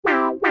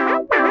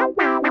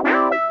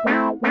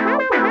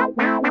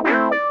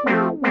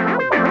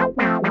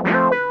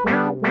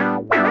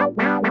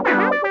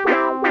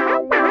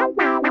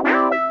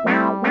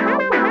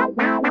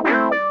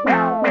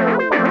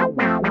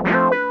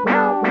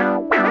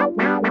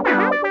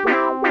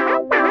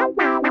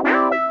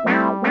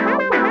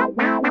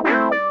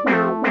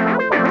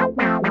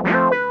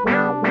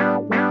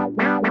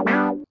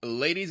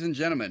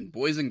gentlemen,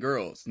 boys and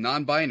girls,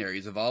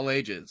 non-binaries of all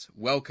ages,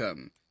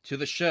 welcome to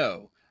the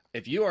show.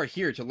 If you are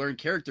here to learn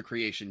character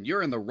creation,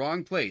 you're in the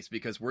wrong place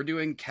because we're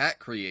doing cat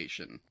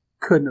creation.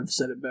 Couldn't have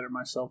said it better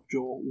myself,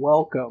 Joel.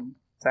 Welcome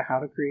to How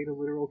to Create a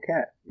Literal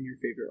Cat in your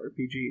favorite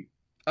RPG.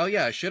 Oh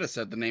yeah, I should have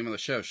said the name of the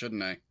show,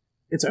 shouldn't I?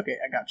 It's okay,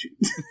 I got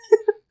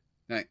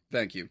you.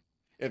 Thank you.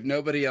 If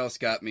nobody else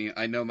got me,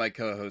 I know my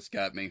co-host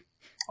got me.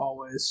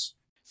 Always.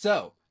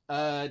 So,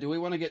 do we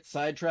want to get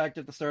sidetracked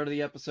at the start of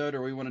the episode,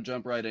 or we want to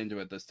jump right into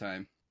it this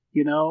time?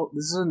 You know,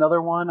 this is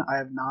another one. I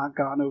have not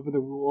gone over the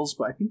rules,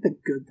 but I think the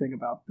good thing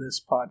about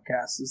this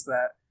podcast is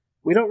that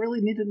we don't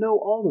really need to know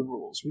all the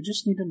rules. We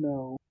just need to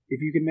know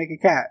if you can make a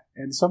cat,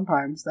 and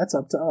sometimes that's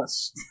up to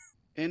us.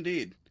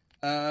 Indeed.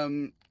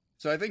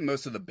 So I think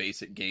most of the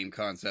basic game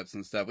concepts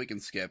and stuff we can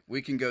skip.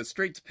 We can go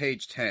straight to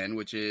page 10,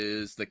 which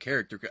is the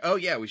character... Oh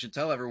yeah, we should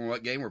tell everyone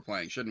what game we're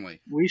playing, shouldn't we?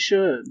 We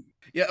should.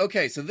 Yeah,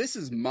 okay, so this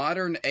is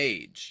Modern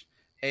Age,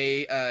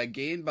 a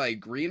game by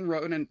Green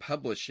Ronin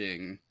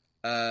Publishing,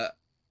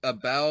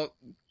 about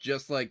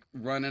just like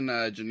running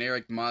a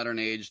generic Modern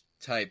Age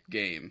type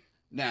game.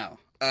 Now,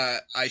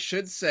 I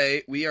should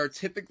say we are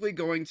typically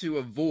going to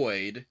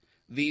avoid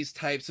these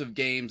types of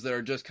games that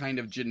are just kind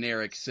of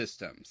generic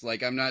systems.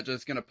 Like, I'm not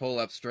just going to pull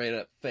up straight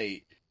up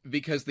Fate,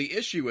 because the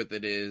issue with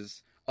it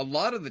is, a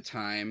lot of the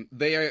time,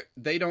 they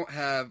don't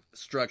have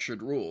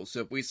structured rules.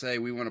 So if we say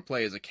we want to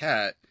play as a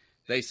cat,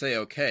 they say,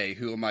 okay,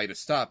 who am I to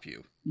stop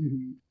you?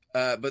 Mm-hmm.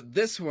 But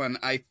this one,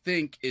 I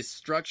think, is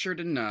structured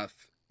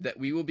enough that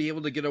we will be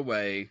able to get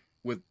away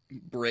with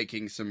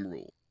breaking some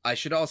rules. I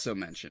should also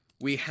mention,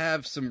 we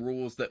have some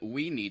rules that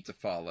we need to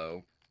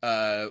follow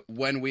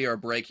when we are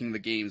breaking the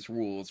game's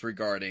rules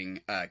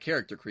regarding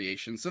character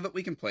creation so that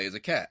we can play as a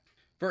cat.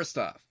 First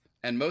off,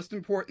 and most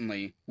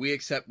importantly, we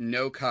accept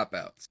no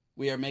cop-outs.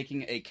 We are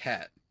making a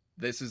cat.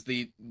 This is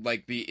the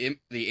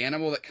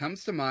animal that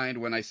comes to mind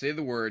when I say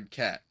the word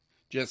cat.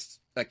 Just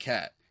a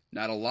cat.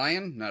 Not a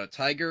lion, not a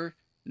tiger,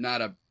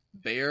 not a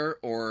bear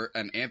or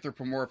an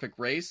anthropomorphic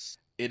race.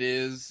 It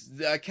is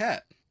a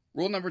cat.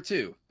 Rule number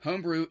 2,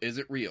 homebrew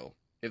isn't real.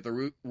 If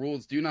the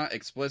rules do not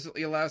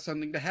explicitly allow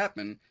something to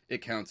happen,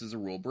 it counts as a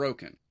rule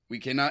broken. We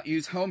cannot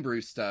use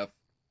homebrew stuff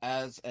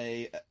as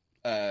a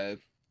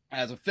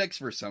fix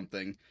for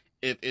something.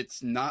 If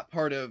it's not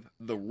part of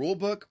the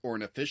rulebook or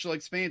an official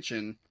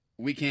expansion,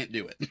 we can't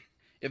do it.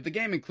 If the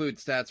game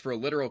includes stats for a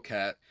literal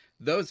cat,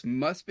 those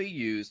must be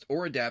used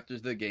or adapted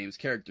to the game's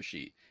character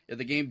sheet. If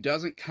the game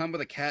doesn't come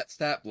with a cat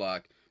stat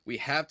block, we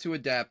have to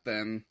adapt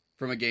them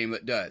from a game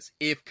that does,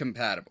 if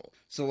compatible.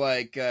 So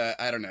like,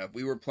 I don't know, if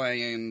we were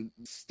playing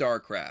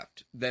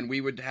StarCraft, then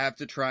we would have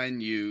to try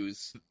and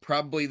use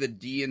probably the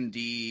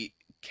D&D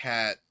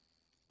cat,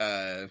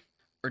 or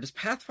does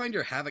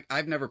Pathfinder have it?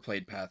 I've never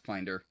played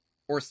Pathfinder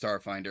or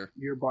Starfinder.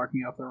 You're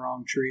barking up the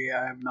wrong tree.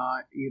 I have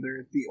not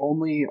either. The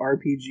only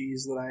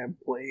RPGs that I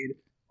have played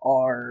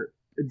are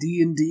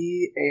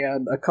D&D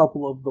and a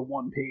couple of the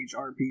one-page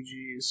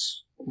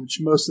RPGs, which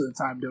most of the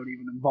time don't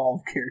even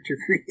involve character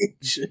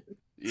creation.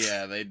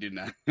 Yeah, they do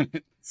not.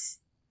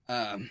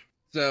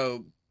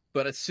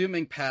 But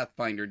assuming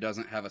Pathfinder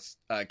doesn't have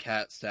a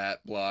cat stat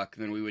block,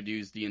 then we would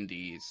use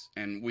D&D's.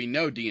 And we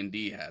know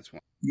D&D has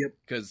one. Yep.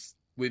 Because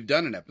we've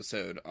done an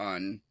episode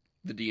on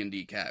the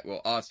D&D cat.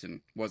 Well,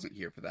 Austin wasn't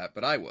here for that,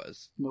 but I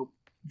was. Nope.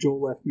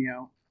 Joel left me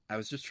out. I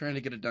was just trying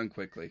to get it done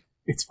quickly.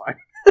 It's fine.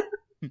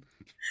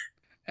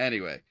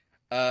 Anyway,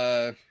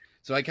 so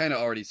I kind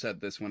of already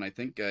said this when I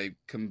think I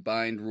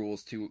combined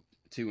rules 2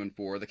 and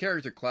 4. The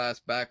character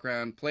class,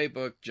 background,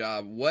 playbook,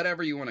 job,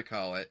 whatever you want to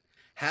call it,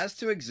 has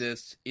to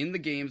exist in the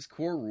game's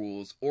core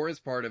rules or as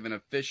part of an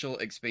official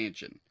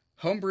expansion.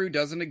 Homebrew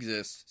doesn't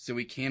exist, so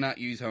we cannot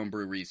use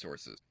homebrew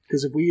resources.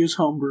 Because if we use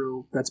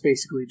homebrew, that's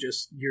basically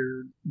just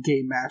your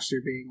game master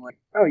being like,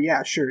 oh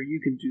yeah, sure, you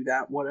can do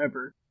that,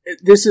 whatever.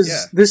 This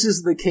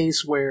is the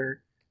case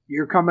where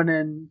you're coming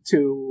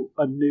into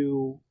a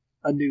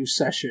new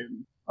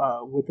session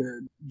with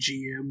a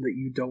GM that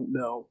you don't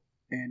know,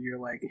 and you're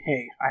like,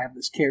 hey, I have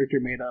this character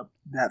made up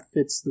that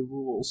fits the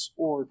rules,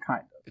 or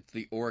kind of. It's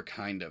the or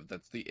kind of,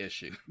 that's the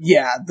issue.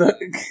 Yeah,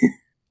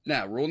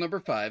 Now, rule number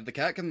 5, the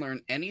cat can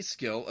learn any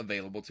skill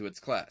available to its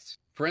class.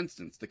 For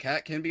instance, the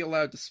cat can be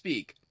allowed to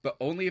speak, but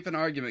only if an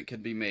argument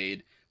can be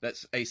made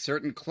that a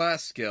certain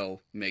class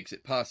skill makes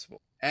it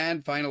possible.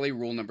 And finally,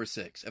 rule number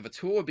 6, if a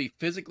tool would be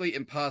physically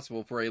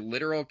impossible for a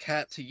literal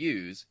cat to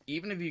use,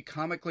 even if you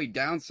comically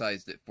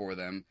downsized it for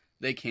them,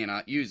 they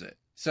cannot use it.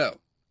 So,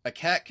 a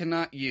cat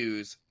cannot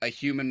use a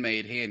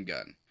human-made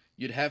handgun.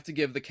 You'd have to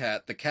give the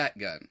cat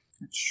gun.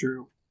 It's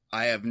true.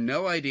 I have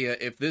no idea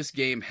if this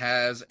game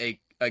has a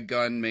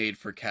gun made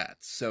for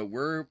cats, so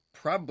we're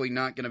probably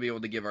not going to be able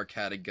to give our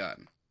cat a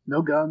gun.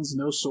 No guns,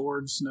 no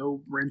swords,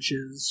 no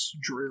wrenches,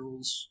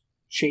 drills,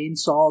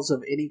 chainsaws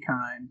of any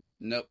kind.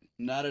 Nope,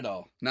 not at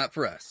all. Not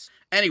for us.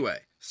 Anyway,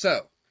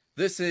 so,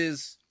 this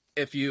is,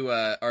 if you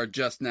are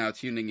just now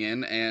tuning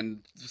in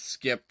and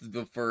skipped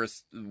the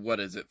first,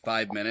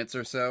 5 minutes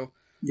or so?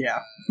 Yeah.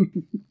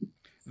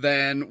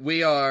 Then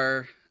we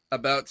are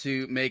about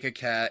to make a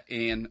cat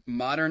in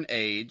Modern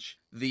Age,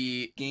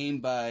 the game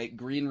by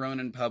Green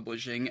Ronin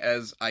Publishing,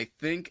 as I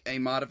think a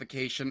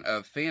modification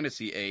of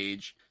Fantasy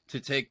Age to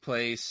take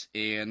place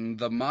in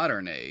the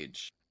Modern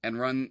Age and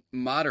run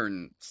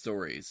modern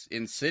stories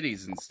in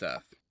cities and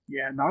stuff.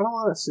 Yeah, not a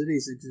lot of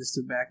cities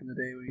existed back in the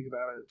day when you think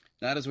about it.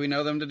 Not as we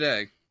know them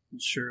today.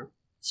 It's true.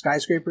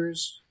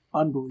 Skyscrapers,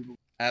 unbelievable.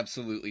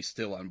 Absolutely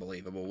still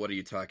unbelievable. What are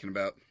you talking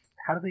about?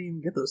 How do they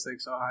even get those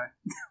things so high?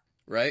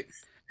 Right?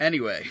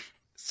 Anyway,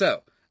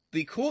 so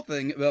the cool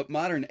thing about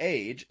Modern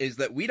Age is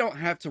that we don't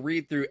have to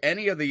read through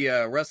any of the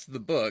rest of the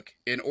book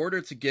in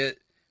order to get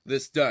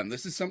this done.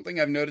 This is something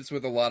I've noticed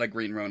with a lot of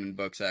Green Ronin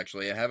books,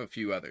 actually. I have a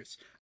few others.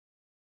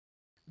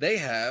 They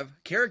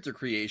have character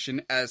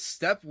creation as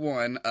step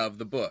 1 of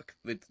the book.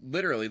 It's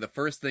literally the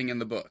first thing in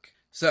the book.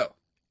 So,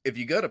 if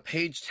you go to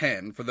page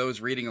 10, for those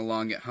reading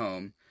along at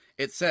home,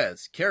 it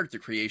says character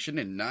creation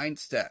in 9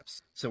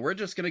 steps. So we're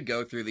just going to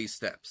go through these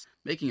steps.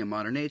 Making a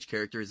Modern Age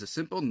character is a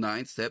simple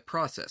 9-step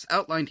process,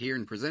 outlined here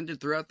and presented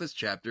throughout this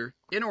chapter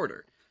in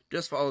order.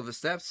 Just follow the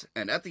steps,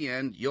 and at the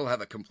end, you'll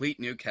have a complete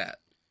new cat.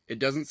 It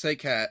doesn't say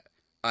cat,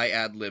 I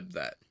ad-libbed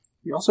that.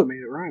 You also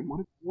made it rhyme.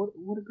 What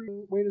a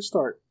great way to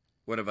start.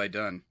 What have I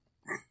done?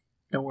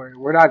 Don't worry,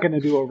 we're not going to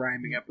do a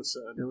rhyming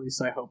episode. At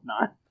least I hope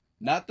not.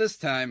 Not this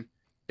time.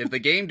 If the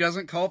game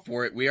doesn't call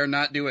for it, we are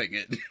not doing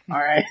it.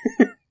 Alright.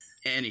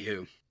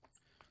 Anywho.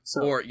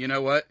 So, or, you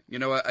know what?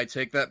 I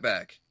take that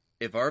back.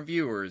 If our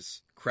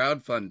viewers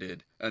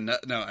crowdfunded no,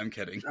 I'm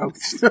kidding. Oh,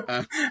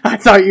 I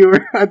thought you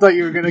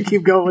were going to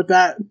keep going with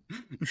that.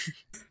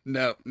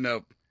 No,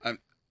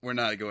 we're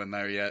not going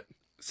there yet.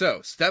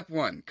 So, step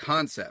 1,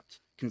 concept.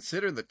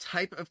 Consider the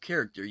type of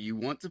character you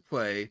want to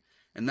play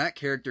and that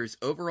character's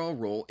overall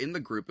role in the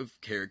group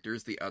of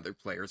characters the other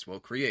players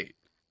will create.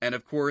 And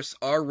of course,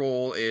 our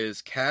role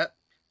is cat,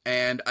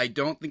 and I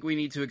don't think we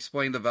need to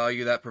explain the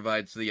value that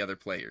provides to the other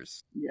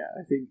players. Yeah,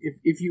 I think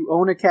if you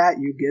own a cat,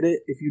 you get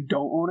it. If you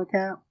don't own a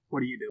cat, what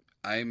do you do?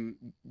 I'm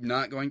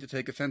not going to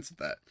take offense at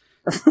that.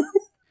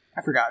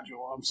 I forgot,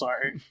 Joel. I'm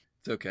sorry.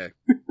 It's okay.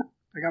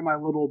 I got my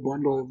little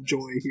bundle of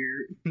joy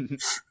here.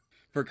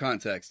 For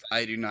context,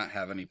 I do not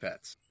have any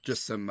pets.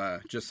 Just some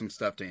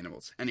stuffed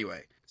animals.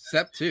 Anyway,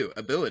 step 2,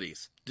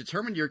 abilities.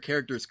 Determine your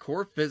character's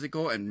core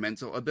physical and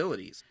mental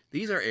abilities.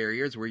 These are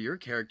areas where your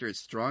character is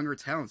strong or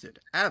talented,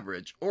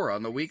 average, or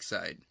on the weak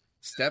side.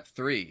 Step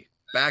 3,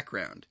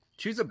 background.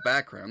 Choose a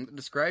background that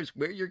describes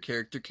where your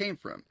character came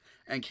from,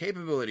 and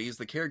capabilities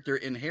the character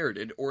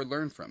inherited or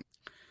learned from.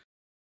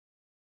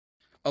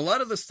 A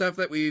lot of the stuff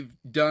that we've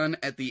done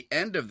at the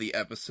end of the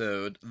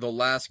episode, the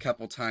last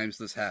couple times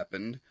this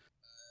happened,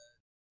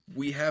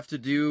 we have to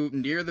do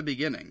near the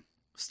beginning.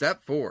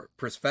 Step 4,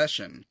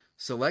 profession.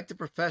 Select a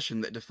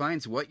profession that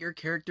defines what your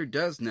character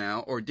does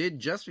now or did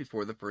just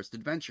before the first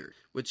adventure,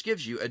 which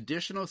gives you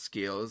additional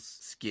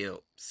skills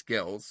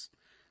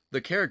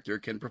the character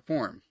can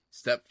perform.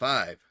 Step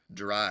 5,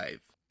 drive.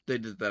 They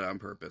did that on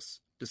purpose.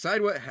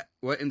 Decide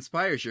what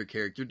inspires your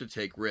character to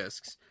take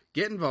risks,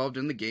 get involved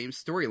in the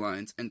game's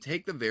storylines, and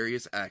take the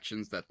various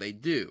actions that they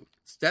do.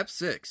 Step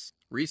 6,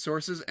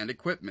 resources and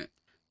equipment.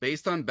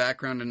 Based on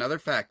background and other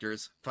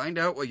factors, find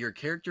out what your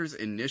character's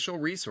initial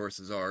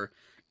resources are,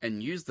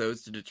 and use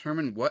those to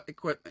determine what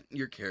equipment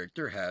your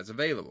character has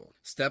available.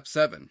 Step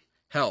 7,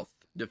 health,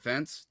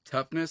 defense,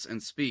 toughness,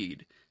 and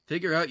speed.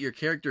 Figure out your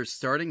character's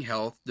starting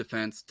health,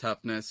 defense,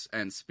 toughness,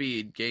 and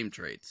speed game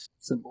traits.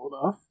 Simple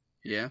enough.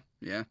 Yeah.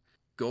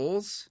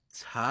 Goals,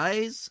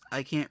 ties,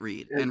 I can't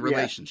read, and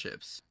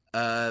relationships.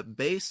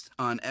 Based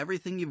on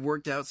everything you've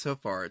worked out so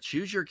far,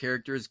 choose your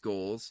character's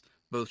goals,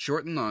 both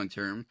short and long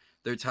term,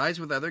 their ties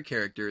with other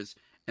characters,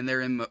 and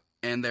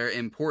their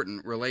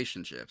important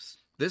relationships.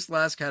 This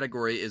last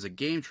category is a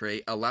game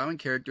trait allowing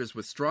characters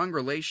with strong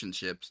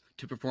relationships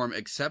to perform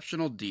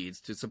exceptional deeds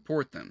to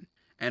support them.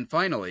 And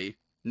finally,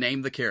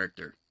 name the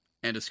character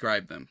and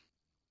describe them.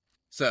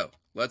 So,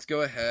 let's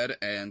go ahead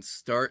and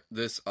start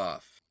this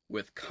off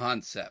with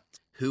concept.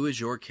 Who is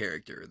your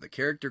character? The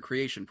character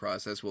creation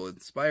process will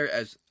inspire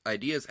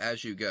ideas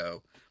as you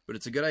go, but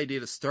it's a good idea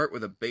to start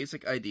with a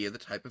basic idea of the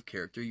type of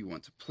character you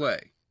want to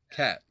play.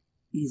 Cat.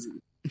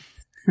 Easy.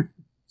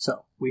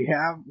 So, we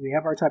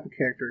have our type of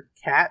character,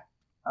 cat.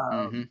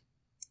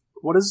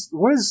 What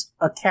is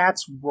a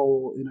cat's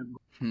role in a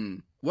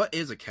group? What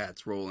is a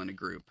cat's role in a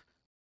group?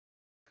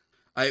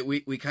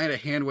 We kind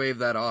of hand waved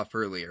that off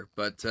earlier,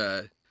 but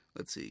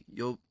let's see.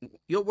 You'll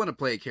want to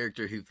play a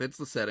character who fits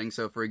the setting.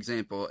 So, for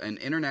example, an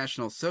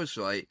international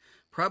socialite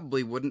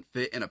probably wouldn't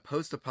fit in a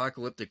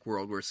post-apocalyptic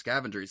world where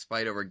scavengers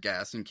fight over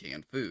gas and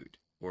canned food.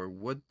 Or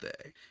would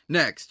they?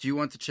 Next, you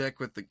want to check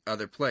with the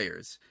other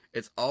players.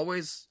 It's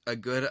always a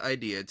good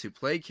idea to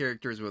play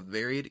characters with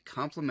varied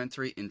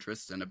complementary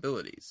interests and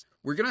abilities.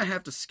 We're going to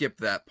have to skip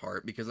that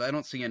part because I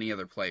don't see any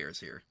other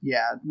players here.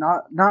 Yeah,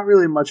 not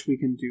really much we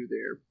can do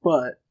there,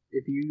 but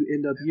if you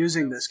end up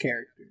using this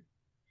character,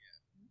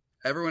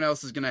 everyone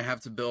else is going to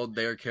have to build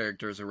their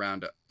characters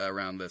around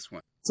this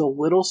one. It's a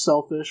little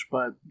selfish,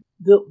 but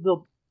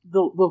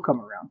they'll come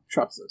around.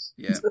 Trust us.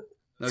 Yeah,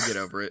 they'll get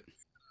over it.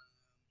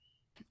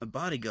 A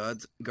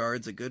bodyguard's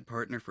a good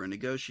partner for a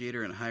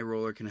negotiator, and a high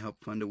roller can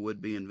help fund a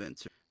would-be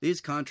inventor.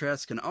 These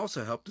contrasts can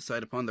also help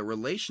decide upon the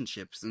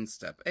relationships in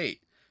Step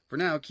 8. For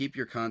now, keep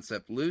your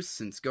concept loose,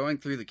 since going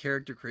through the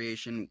character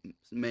creation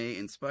may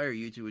inspire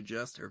you to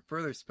adjust or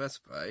further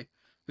specify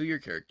who your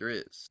character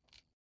is.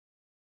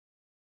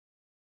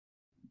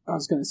 I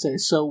was going to say,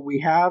 so we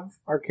have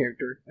our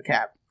character, a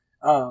cat.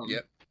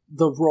 Yep.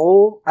 The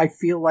role, I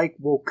feel like,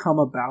 will come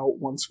about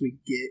once we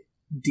get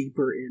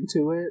deeper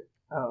into it.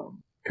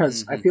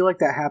 Because I feel like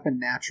that happened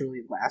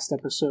naturally last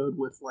episode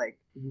with, like,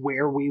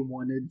 where we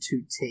wanted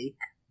to take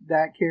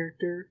that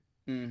character.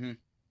 Mm-hmm.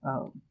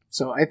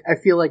 So I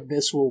feel like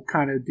this will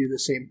kind of do the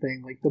same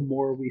thing. Like, the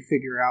more we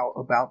figure out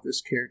about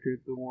this character,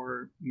 the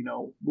more,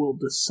 we'll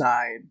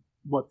decide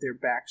what their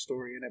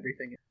backstory and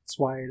everything is. That's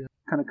why it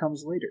kind of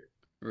comes later.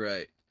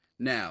 Right.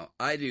 Now,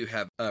 I do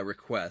have a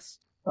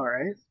request. All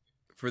right.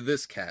 For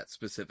this cat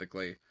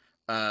specifically.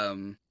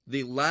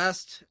 The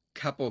last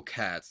couple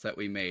cats that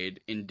we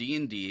made in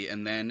D&D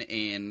and then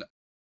in...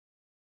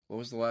 What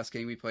was the last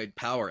game we played?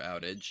 Power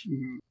Outage.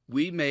 Mm-hmm.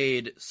 We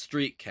made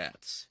street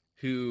cats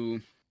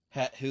who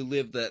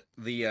lived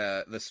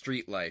the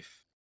street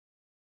life.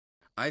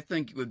 I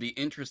think it would be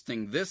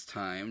interesting this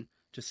time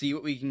to see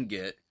what we can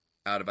get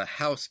out of a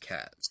house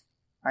cat.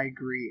 I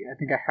agree. I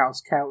think a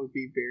house cat would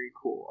be very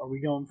cool. Are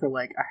we going for,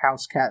 like, a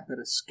house cat that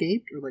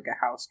escaped, or, like,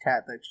 a house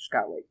cat that just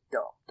got, like,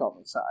 dumped on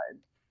the side?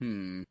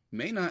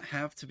 May not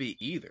have to be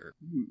either.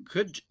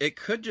 It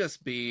could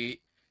just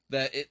be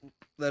that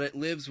it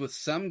lives with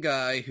some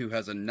guy who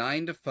has a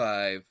 9 to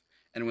 5,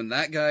 and when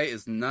that guy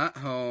is not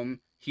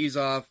home, he's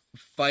off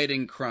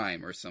fighting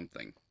crime or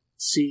something.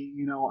 See,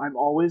 I'm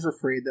always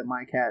afraid that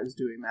my cat is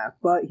doing that,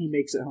 but he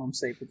makes it home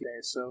safe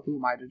today, so who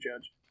am I to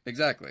judge?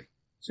 Exactly.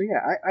 So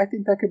yeah, I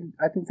think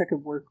that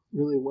could work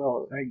really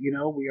well.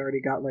 We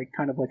already got like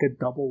kind of like a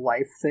double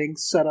life thing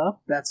set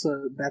up. That's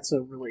a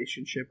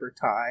relationship or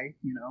tie,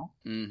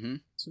 Mm-hmm.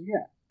 So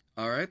yeah.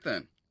 All right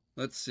then.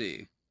 Let's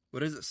see. What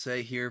does it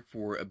say here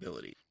for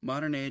ability?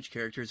 Modern age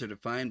characters are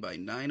defined by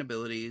 9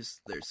 abilities.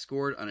 They're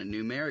scored on a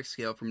numeric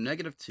scale from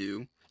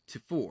 -2 to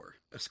 4.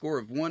 A score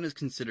of 1 is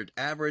considered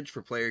average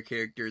for player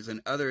characters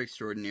and other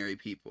extraordinary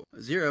people.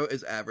 0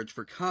 is average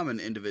for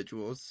common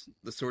individuals,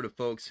 the sort of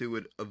folks who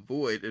would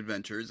avoid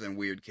adventures and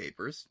weird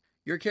capers.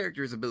 Your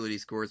character's ability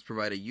scores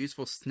provide a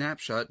useful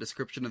snapshot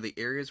description of the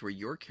areas where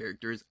your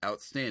character is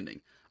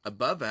outstanding,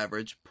 above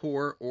average,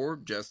 poor, or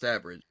just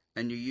average,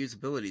 and you use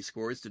ability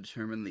scores to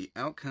determine the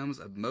outcomes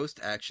of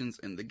most actions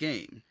in the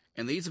game.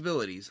 And these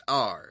abilities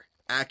are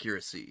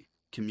accuracy,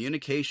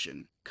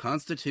 communication,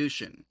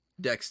 constitution,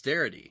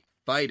 dexterity,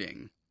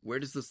 fighting, where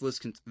does this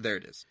list there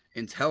it is,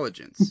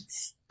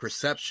 intelligence,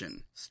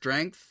 perception,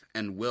 strength,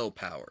 and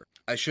willpower.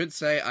 I should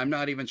say I'm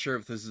not even sure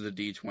if this is a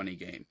D20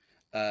 game.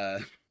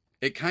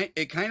 It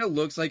kind of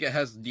looks like it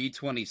has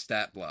D20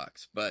 stat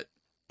blocks, but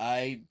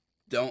I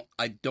don't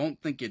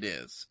think it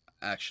is,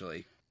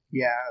 actually.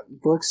 Yeah,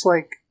 looks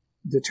like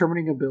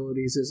determining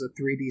abilities is a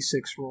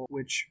 3d6 roll,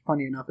 which,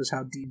 funny enough, is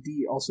how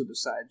D&D also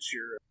decides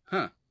your...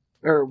 Huh.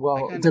 Or, well,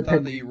 I kind of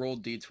thought that you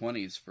rolled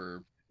D20s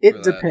for...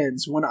 It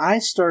depends. When I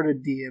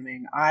started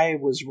DMing, I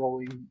was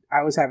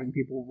having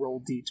people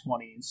roll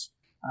D20s.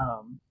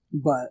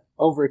 But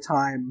over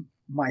time,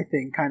 my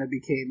thing kind of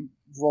became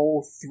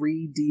roll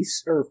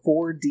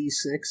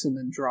 4d6 and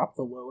then drop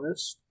the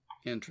lowest.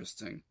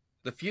 Interesting.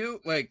 The few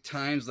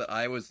times that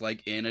I was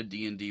in a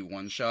D&D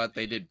one shot,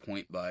 they did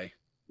point by.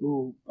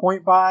 Ooh,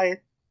 point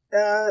by.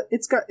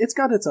 It's got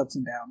its ups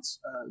and downs,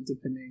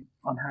 depending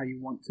on how you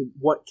want to,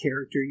 what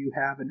character you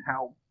have and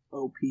how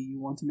OP you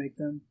want to make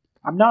them.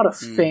 I'm not a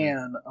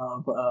fan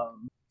of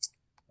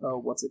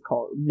what's it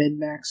called,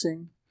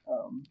 min-maxing.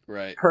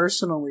 Right.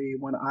 Personally,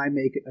 when I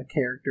make a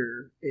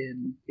character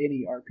in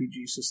any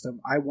RPG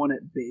system, I want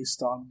it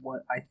based on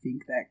what I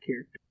think that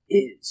character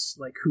is,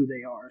 like who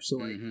they are. So,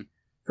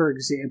 for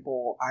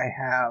example, I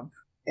have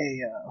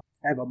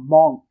a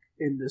monk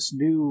in this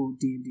new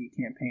D&D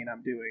campaign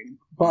I'm doing,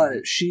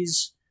 but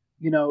she's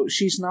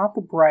not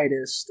the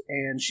brightest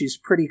and she's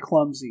pretty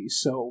clumsy.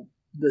 So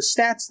the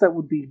stats that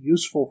would be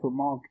useful for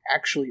monk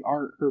actually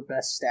aren't her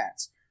best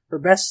stats. Her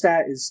best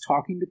stat is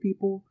talking to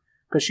people,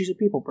 because she's a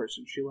people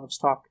person. She loves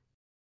talking.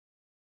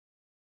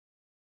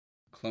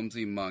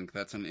 Clumsy monk,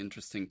 that's an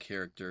interesting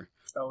character.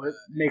 Oh, it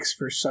makes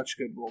for such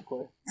good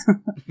roleplay.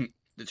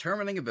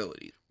 Determining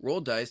abilities. Roll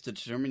dice to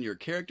determine your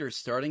character's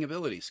starting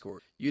ability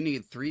score. You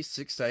need 3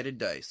 6-sided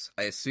dice.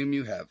 I assume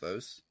you have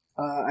those.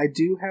 I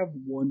do have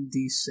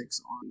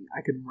 1d6 on me.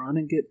 I can run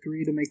and get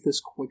 3 to make this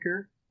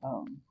quicker,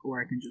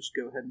 or I can just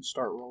go ahead and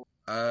start rolling.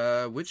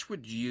 Which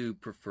would you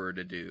prefer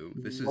to do?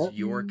 This is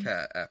your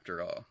cat,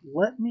 after all.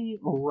 Let me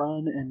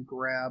run and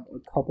grab a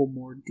couple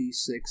more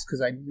d6,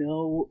 because I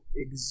know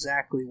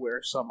exactly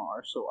where some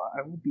are, so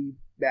I will be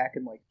back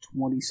in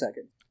 20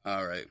 seconds.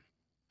 Alright.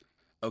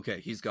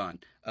 Okay, he's gone.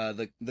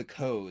 The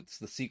codes,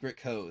 the secret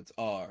codes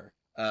are,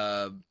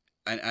 and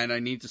I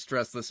need to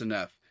stress this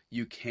enough,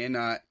 you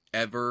cannot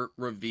ever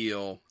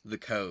reveal the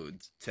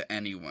codes to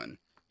anyone.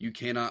 You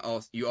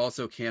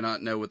also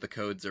cannot know what the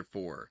codes are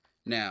for.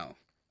 Now,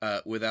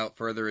 without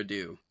further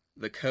ado,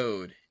 the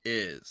code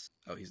is...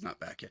 Oh, he's not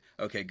back yet.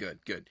 Okay, good.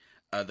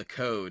 The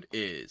code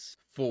is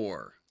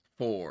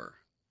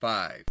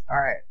 445. All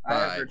right, I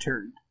have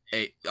returned.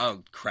 8.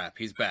 Oh crap,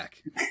 he's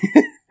back.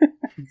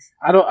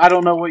 I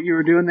don't know what you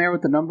were doing there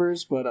with the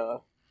numbers, but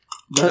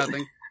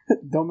nothing.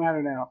 Don't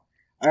matter now.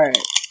 All right,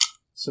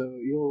 so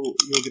you'll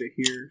get to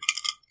hear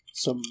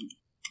some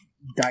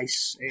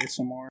dice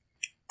ASMR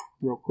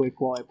real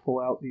quick while I pull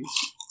out these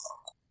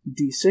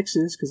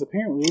D6s, because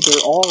apparently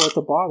they're all at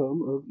the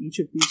bottom of each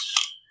of these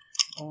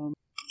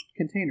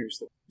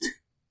containers.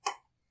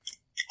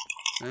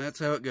 That's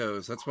how it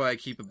goes. That's why I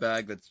keep a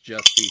bag that's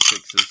just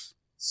D6s.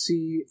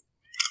 See,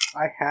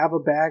 I have a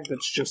bag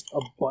that's just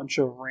a bunch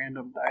of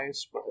random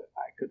dice, but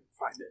I couldn't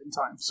find it in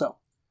time. So, all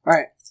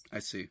right. I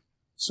see.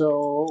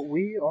 So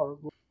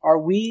are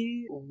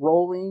we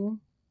rolling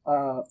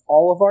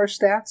all of our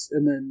stats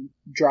and then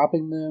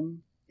dropping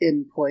them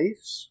in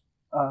place,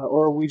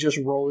 or are we just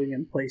rolling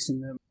and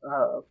placing them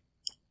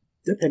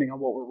depending on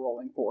what we're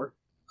rolling for?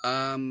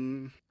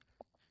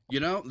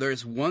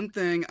 There's one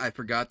thing I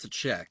forgot to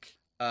check.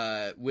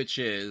 Which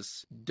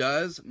is,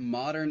 does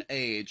Modern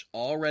Age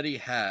already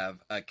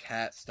have a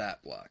cat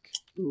stat block?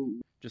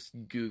 Ooh.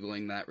 Just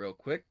Googling that real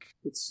quick.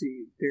 Let's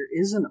see. There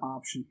is an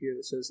option here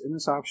that says, in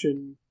this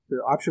option,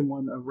 the option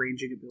 1,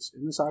 arranging abilities.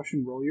 In this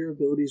option, roll your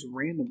abilities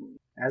randomly,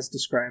 as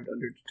described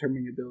under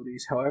determining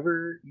abilities.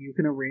 However, you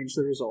can arrange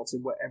the results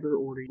in whatever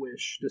order you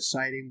wish,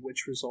 deciding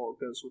which result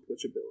goes with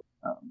which ability.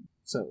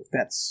 So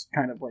that's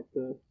kind of like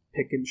the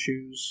pick and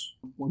choose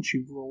once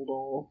you've rolled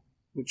all.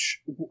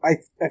 Which I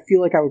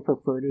feel like I would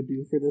prefer to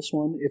do for this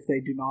one if they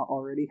do not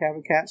already have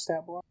a cat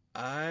stat block.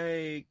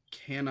 I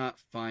cannot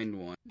find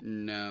one.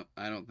 No,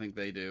 I don't think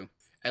they do.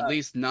 At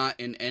least not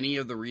in any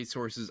of the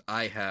resources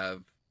I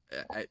have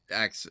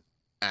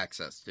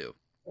access to.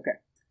 Okay.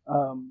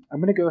 I'm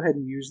going to go ahead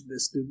and use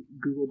this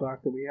Google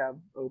Doc that we have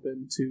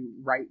open to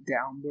write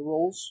down the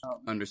rolls.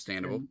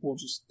 Understandable. We'll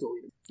just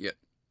delete it. Yep.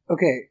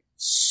 Okay,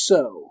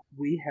 so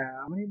we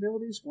have how many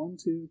abilities? 1,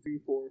 2, 3,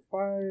 4,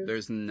 5.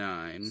 There's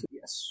 9. So,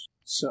 yes.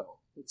 So,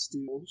 let's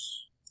do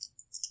those.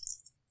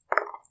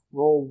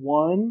 Roll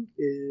 1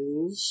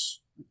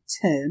 is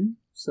 10,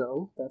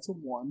 so that's a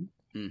 1.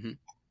 Mm-hmm.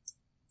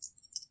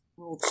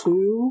 Roll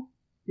 2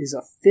 is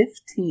a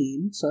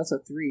 15, so that's a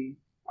 3.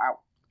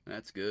 Wow.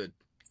 That's good,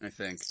 I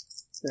think.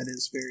 That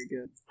is very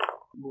good.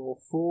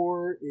 Roll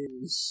 4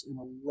 is an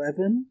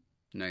 11.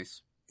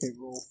 Nice. Okay,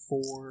 roll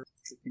 4.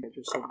 I think I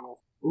just said roll.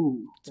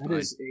 Ooh, that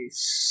is a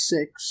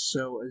 6,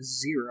 so a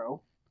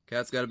 0.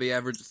 Cat's got to be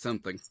average at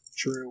something.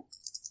 True.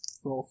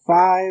 Roll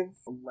 5,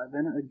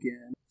 11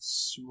 again.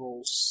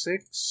 Roll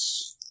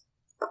 6.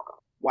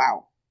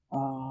 Wow.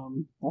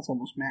 That's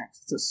almost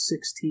max. It's a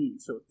 16,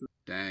 so 3.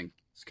 Dang.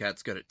 This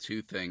cat's good at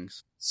 2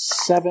 things.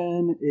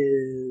 7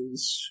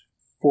 is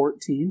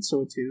 14,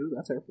 so a 2.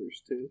 That's our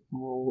first 2.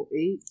 Roll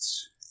 8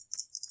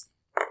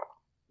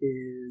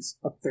 is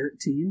a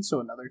 13, so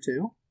another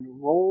 2.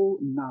 Roll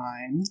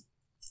 9.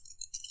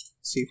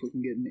 See if we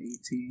can get an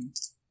 18.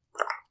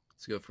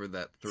 Let's go for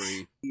that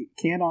 3. You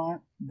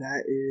cannot.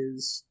 That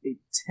is a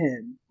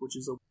 10, which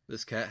is a...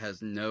 This cat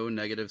has no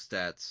negative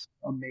stats.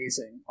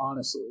 Amazing,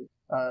 honestly.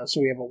 So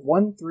we have a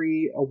 1,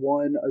 3, a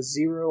 1, a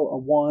 0, a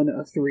 1,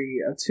 a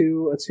 3, a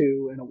 2, a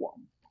 2, and a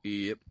 1.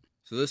 Yep.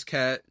 So this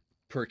cat,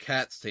 per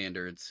cat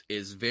standards,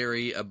 is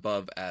very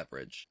above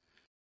average.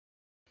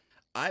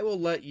 I will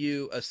let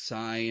you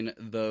assign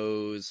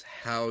those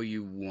how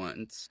you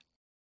want.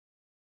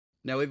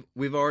 Now,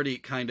 we've already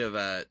kind of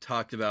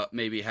talked about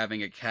maybe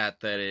having a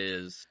cat that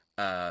is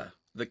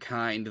the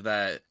kind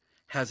that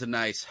has a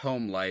nice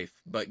home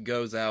life, but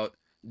goes out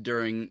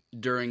during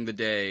the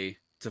day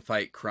to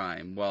fight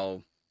crime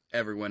while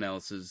everyone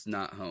else is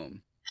not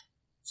home.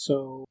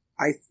 So,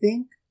 I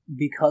think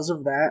because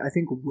of that, I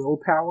think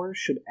willpower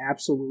should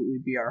absolutely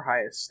be our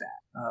highest stat.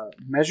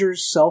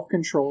 Measures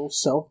self-control,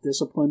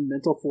 self-discipline,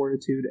 mental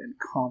fortitude, and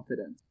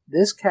confidence.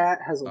 This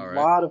cat has a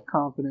lot of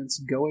confidence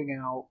going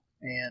out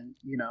and,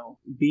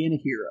 being a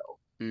hero.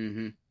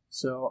 Mm-hmm.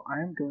 So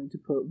I'm going to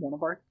put one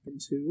of our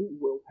into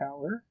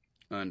willpower.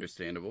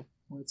 Understandable.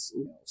 Let's see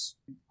what else.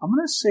 I'm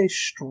going to say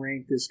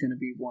strength is going to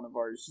be one of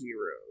our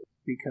zeros,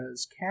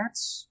 because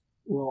cats,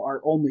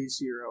 are only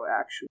 0,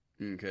 actually.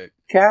 Okay.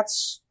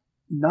 Cats,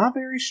 not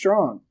very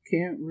strong.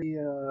 Can't really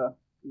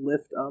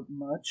lift up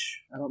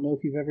much. I don't know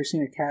if you've ever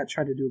seen a cat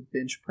try to do a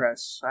bench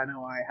press. I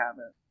know I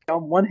haven't.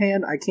 On one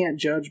hand, I can't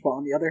judge, but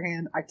on the other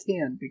hand, I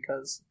can,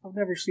 because I've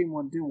never seen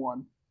one do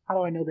one. How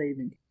do I know they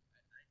even...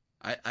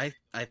 I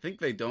think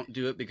they don't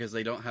do it because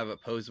they don't have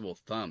opposable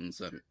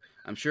thumbs.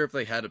 I'm sure if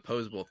they had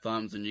opposable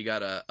thumbs and you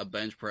got a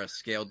bench press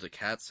scaled to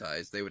cat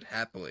size, they would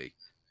happily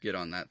get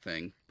on that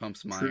thing. Pump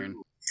some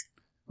iron.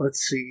 Let's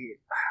see.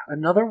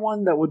 Another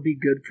one that would be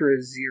good for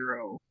a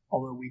 0,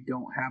 although we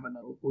don't have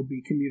another, would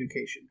be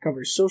communication.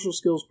 Covers social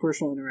skills,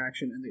 personal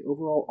interaction, and the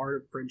overall art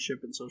of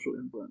friendship and social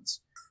influence.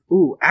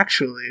 Ooh,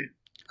 actually,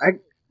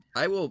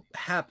 I will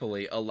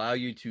happily allow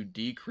you to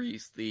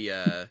decrease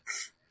the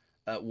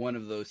one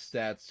of those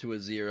stats to a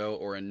 0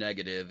 or a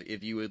negative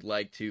if you would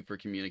like to for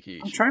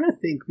communication. I'm trying to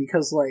think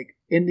because, like,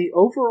 in the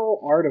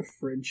overall art of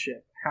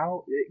friendship,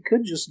 how it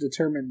could just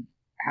determine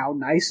how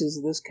nice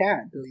is this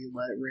cat. Do you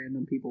let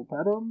random people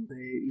pet them?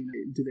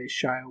 Do they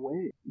shy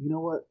away? You know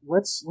what?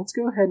 Let's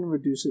go ahead and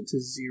reduce it to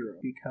 0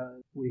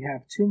 because we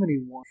have too many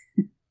ones.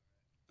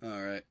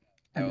 All right,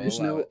 and there's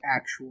no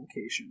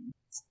actualization.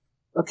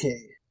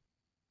 Okay.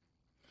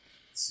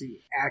 Let's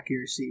see.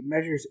 Accuracy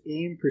measures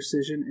aim,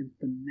 precision, and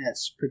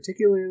finesse,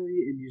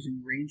 particularly in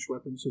using ranged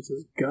weapons such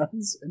as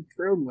guns and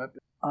thrown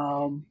weapons.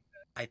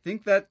 I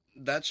think that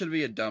should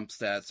be a dump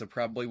stat, so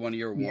probably one of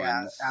your ones.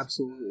 Yeah,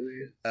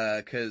 absolutely.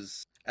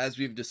 Because, as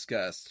we've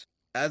discussed,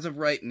 as of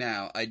right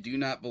now, I do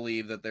not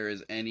believe that there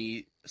is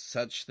any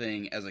such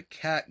thing as a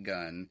cat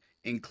gun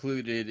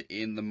included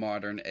in the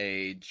modern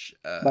age.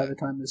 By the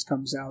time this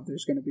comes out,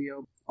 there's going to be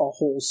a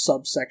whole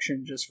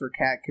subsection just for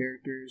cat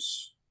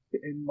characters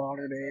in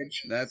modern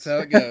age. That's how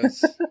it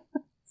goes.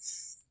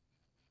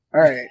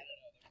 Alright.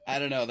 I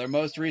don't know. Their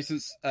most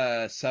recent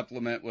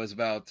supplement was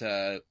about,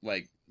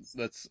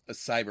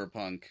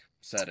 cyberpunk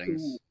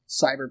settings. Ooh,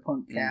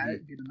 cyberpunk cat.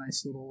 Mm-hmm. Get a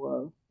nice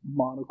little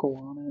monocle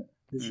on it.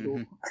 Digital.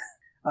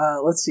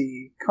 Mm-hmm. Let's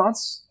see.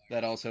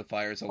 That also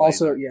fires a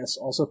laser. laser.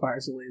 Also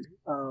fires a laser.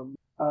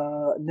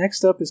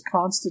 Next up is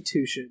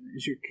Constitution.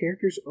 Is your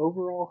character's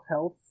overall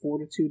health,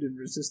 fortitude, and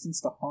resistance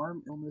to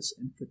harm, illness,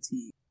 and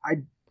fatigue.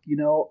 I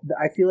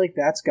feel like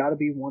that's got to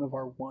be one of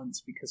our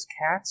ones because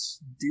cats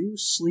do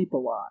sleep a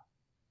lot,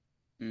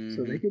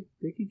 so they could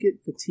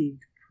get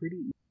fatigued pretty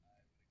easily.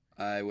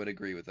 I would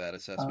agree with that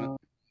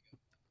assessment.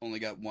 Only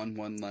got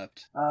one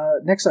left.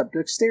 Next up,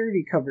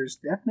 Dexterity covers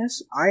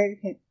deafness,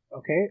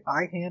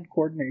 eye-hand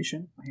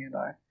coordination,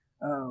 hand-eye,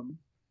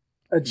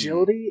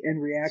 agility,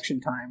 and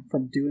reaction time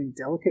from doing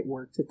delicate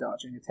work to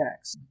dodging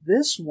attacks.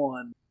 This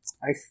one,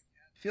 I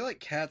feel like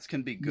cats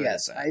can be good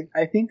yes, at that.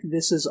 I think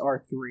this is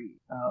our 3,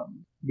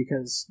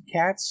 because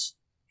cats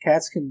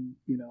can,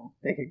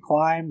 they can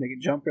climb, they can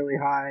jump really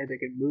high, they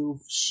can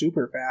move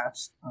super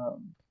fast.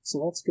 So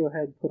let's go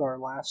ahead and put our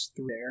last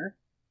 3 there.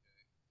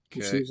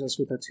 Which leaves us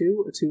with a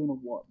 2, a 2, and a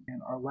 1.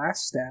 And our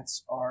last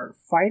stats are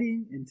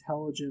fighting,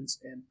 intelligence,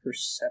 and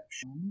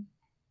perception.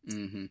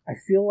 Mm-hmm. I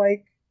feel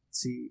like,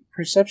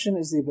 perception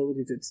is the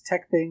ability to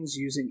detect things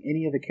using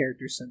any of the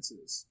character's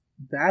senses.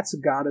 That's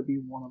gotta be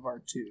one of our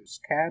 2s.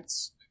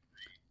 Cats.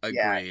 Agreed.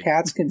 Yeah,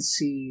 cats can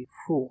see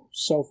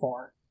so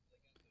far.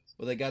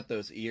 Well, they got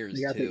those ears,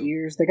 They got too. the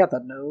ears. They got the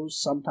nose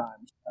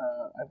sometimes.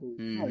 I believe.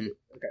 Mm-hmm.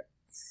 Okay.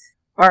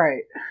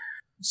 Alright.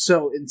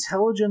 So,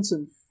 intelligence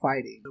and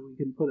fighting. So we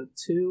can put a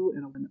 2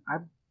 and a 1.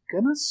 I'm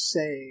gonna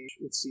say,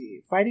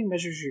 fighting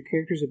measures your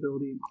character's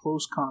ability in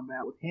close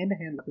combat with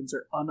hand-to-hand weapons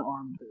or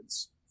unarmed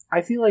weapons.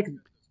 I feel like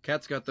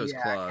Cat's got those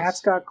claws. Yeah,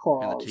 cat's got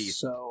claws. And the teeth.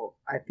 So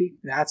I think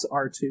that's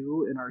our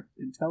 2, and our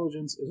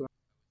intelligence is our...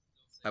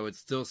 I would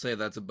still say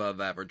that's above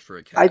average for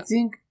a cat. I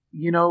think,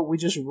 we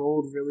just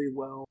rolled really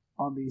well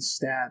on these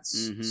stats.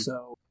 Mm-hmm.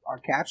 So our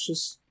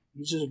cat's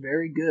he's just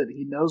very good.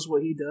 He knows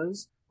what he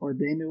does, or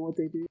they know what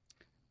they do.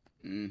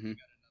 Mm-hmm.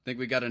 I think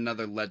we got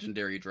another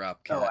legendary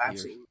drop cat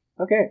absolutely.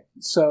 Here. Okay,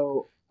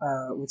 so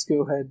let's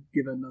go ahead and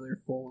give another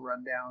full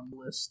rundown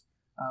list.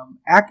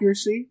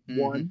 Accuracy,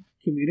 1.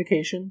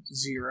 Communication,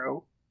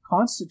 0.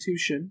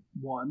 Constitution,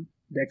 1.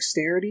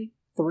 Dexterity,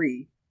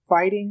 3.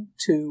 Fighting,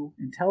 2.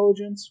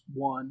 Intelligence,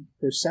 1.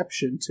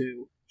 Perception,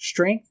 2.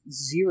 Strength,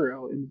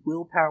 0. And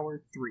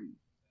willpower, 3.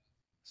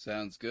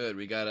 Sounds good.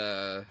 We got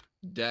a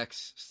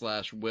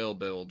dex/will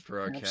build for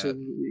our cat.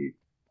 Absolutely.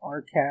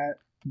 Our cat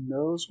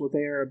knows what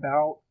they are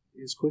about,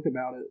 is quick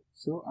about it.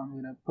 So I'm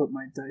going to put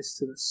my dice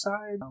to the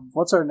side.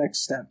 What's our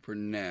next step? For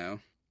now,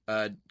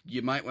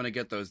 you might want to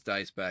get those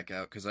dice back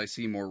out, because I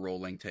see more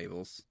rolling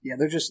tables. Yeah,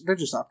 they're just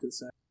off to the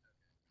side.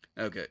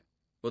 Okay.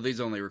 Well,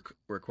 these only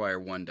require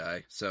 1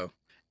 die, so...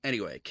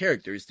 Anyway,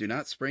 characters do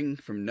not spring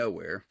from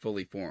nowhere,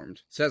 fully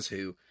formed. Says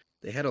who?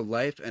 They had a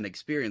life and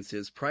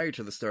experiences prior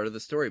to the start of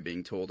the story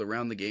being told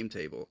around the game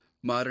table.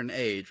 Modern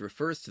age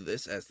refers to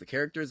this as the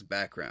character's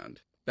background.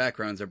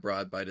 Backgrounds are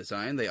broad by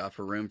design. They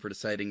offer room for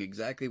deciding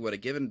exactly what a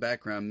given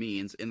background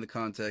means in the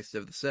context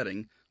of the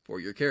setting for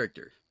your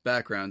character.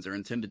 Backgrounds are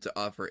intended to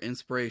offer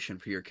inspiration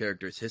for your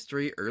character's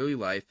history, early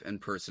life,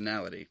 and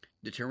personality.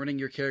 Determining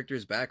your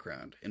character's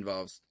background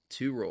involves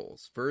 2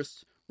 rolls.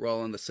 First,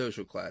 roll on the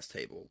social class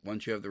table.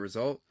 Once you have the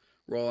result,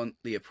 roll on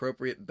the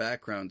appropriate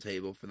background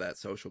table for that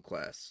social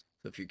class.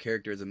 So if your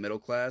character is a middle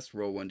class,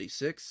 roll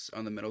 1d6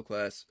 on the middle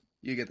class.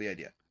 You get the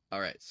idea.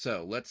 Alright,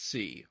 so let's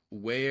see.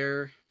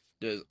 Where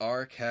does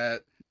our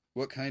cat...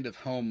 What kind of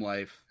home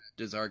life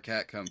does our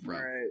cat come from?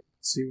 Alright,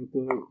 let's see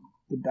what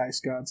the dice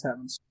gods have.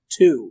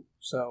 2.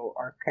 So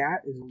our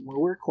cat is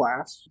lower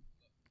class.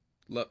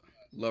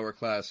 Lower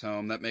class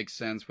home. That makes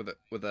sense with a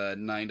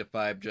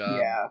 9-to-5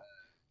 job.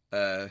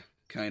 Yeah.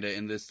 Kind of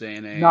in this day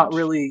and age. Not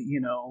really,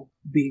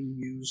 being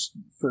used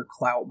for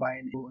clout by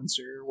an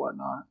influencer or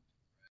whatnot.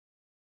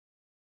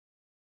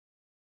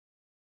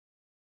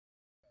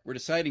 We're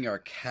deciding our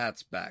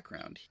cat's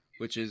background,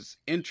 which is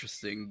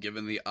interesting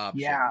given the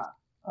options. Yeah.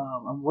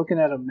 I'm looking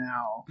at them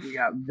now. We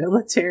got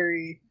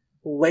military,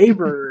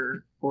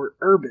 laborer, or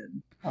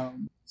urban.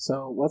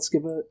 So let's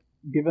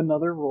give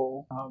another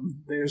roll.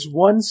 There's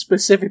one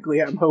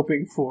specifically I'm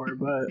hoping for,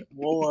 but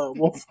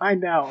we'll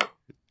find out.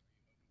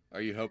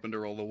 Are you hoping to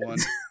roll the 1?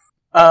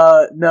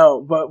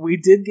 No, but we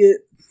did get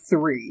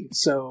 3,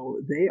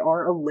 so they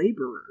are a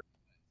laborer.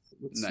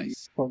 Let's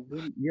nice.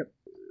 See. Yep.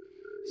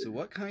 So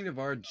what kind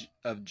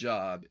of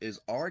job is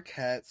our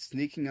cat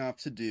sneaking off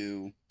to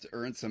do to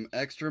earn some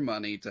extra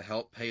money to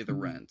help pay the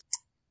rent?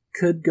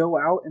 Could go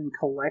out and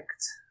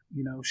collect,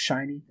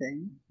 shiny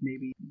thing.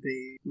 Maybe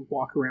they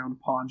walk around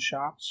pawn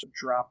shops,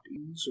 drop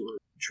things or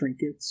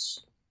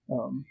trinkets.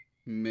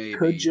 Maybe.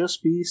 Could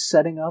just be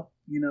setting up,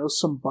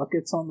 some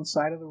buckets on the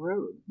side of the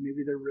road.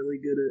 Maybe they're really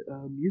good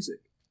at music.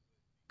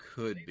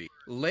 Could be.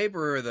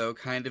 Laborer, though,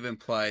 kind of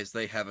implies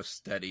they have a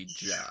steady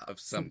job of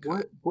some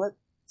kind. What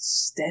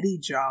steady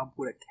job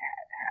would a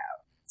cat have?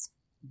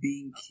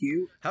 Being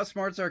cute? How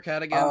smart's our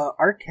cat again?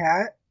 Our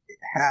cat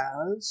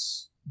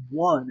has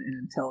 1 in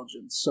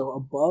intelligence, so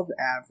above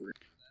average.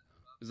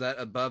 Is that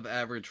above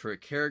average for a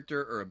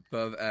character or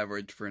above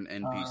average for an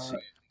NPC?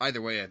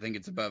 Either way, I think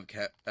it's above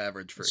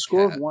average for a cat.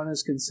 Score of 1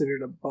 is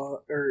considered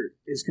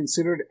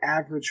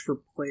average for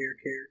player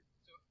character.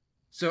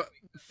 So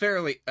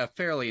a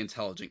fairly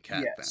intelligent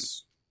cat,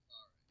 yes.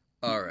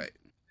 Then. All right.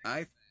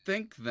 I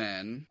think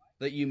then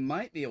that you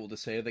might be able to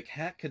say the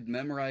cat could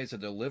memorize a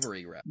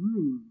delivery route.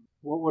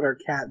 What would our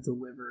cat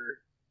deliver?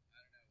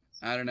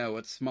 I don't know.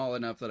 It's small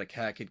enough that a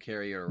cat could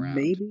carry it around.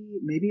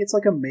 Maybe it's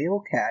like a male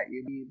cat.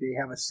 Maybe they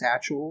have a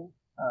satchel,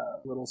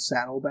 little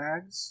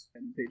saddlebags,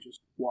 and they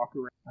just walk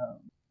around,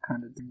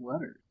 kind of doing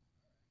letters.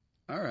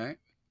 All right,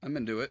 I'm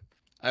into it.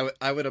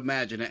 I would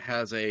imagine it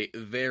has a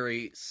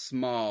very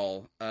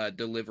small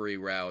delivery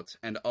route,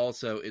 and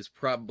also is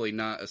probably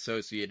not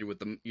associated with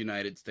the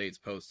United States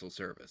Postal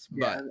Service.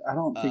 Yeah, but I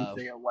don't think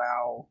they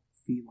allow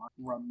feline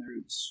run their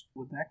routes.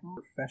 Would that go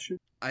profession?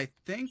 I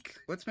think,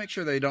 let's make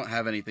sure they don't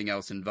have anything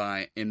else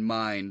in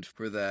mind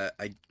for that.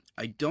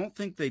 I don't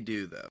think they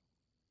do, though.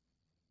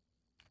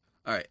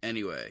 Alright,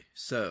 anyway,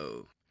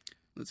 so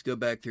let's go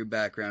back through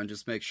background,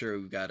 just make sure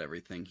we've got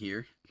everything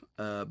here.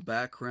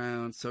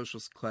 Background,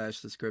 social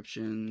class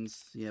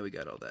descriptions, yeah, we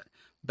got all that.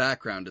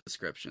 Background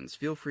descriptions.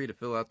 Feel free to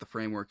fill out the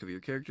framework of your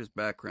character's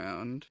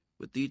background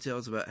with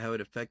details about how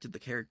it affected the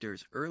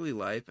character's early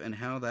life and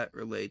how that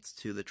relates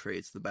to the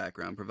traits the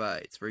background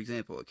provides. For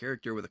example, a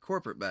character with a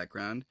corporate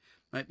background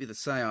might be the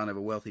scion of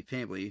a wealthy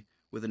family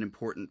with an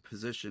important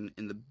position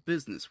in the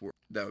business world.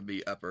 That would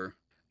be upper.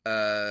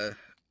 Oh,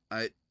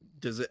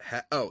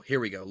 here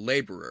we go.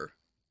 Laborer.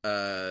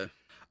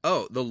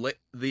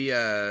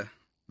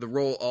 The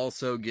role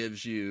also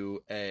gives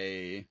you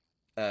a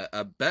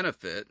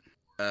benefit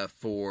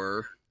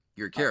for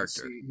your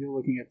character. You're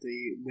looking at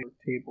the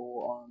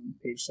table on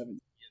page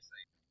 7.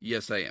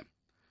 Yes, I am.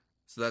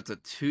 So that's a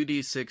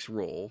 2d6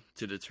 roll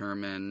to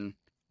determine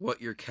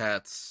what your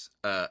cat's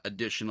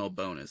additional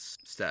bonus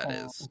stat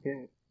is.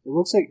 Okay. It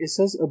looks like it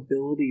says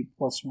ability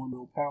plus 1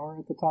 willpower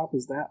at the top.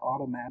 Is that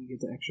automatic? You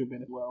get the extra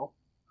benefit well?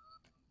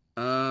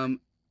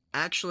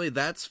 Actually,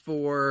 that's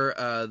for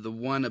the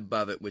one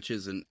above it, which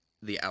isn't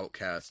the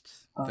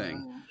outcast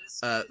thing.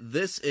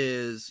 This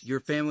is,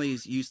 your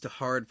family's used to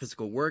hard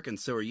physical work, and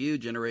so are you.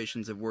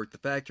 Generations have worked the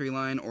factory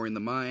line, or in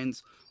the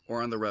mines,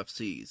 or on the rough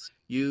seas.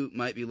 You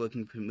might be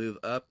looking to move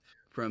up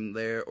from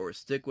there, or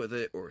stick with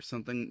it, or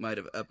something might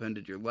have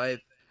upended your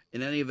life.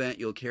 In any event,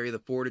 you'll carry the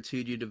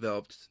fortitude you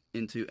developed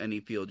into any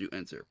field you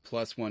enter.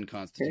 Plus 1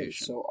 constitution. Okay,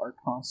 so our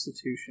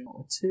constitution,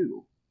 a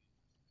 2.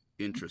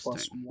 Interesting.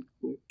 Plus 1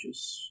 quick,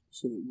 just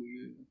so that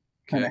we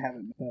kind of have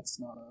it. That's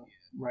not a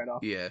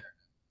write-off. Yeah.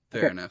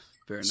 Fair enough.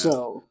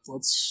 So,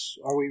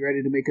 are we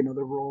ready to make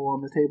another roll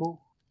on the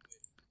table?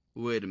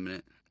 Wait a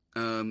minute.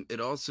 It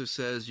also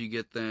says you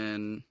get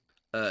then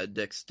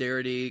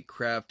dexterity,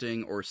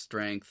 crafting, or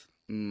strength,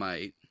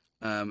 might.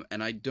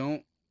 And I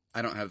don't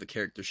have the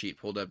character sheet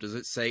pulled up. Does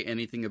it say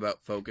anything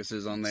about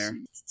focuses on there?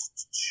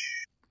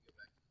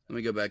 Let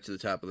me go back to the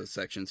top of this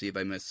section, see if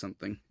I missed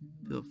something.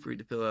 Feel free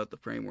to fill out the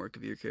framework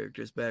of your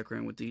character's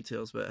background with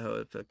details about how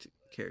it affected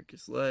the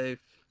character's life.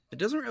 It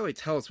doesn't really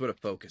tell us what a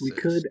focus is. We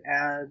could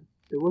add...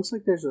 It looks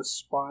like there's a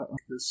spot on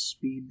the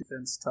speed,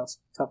 defense,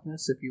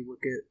 toughness, if you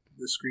look at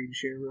the screen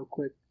share real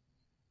quick.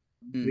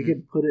 Mm-hmm. We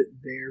could put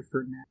it there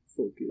for net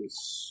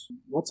focus.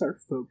 What's our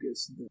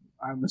focus?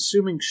 I'm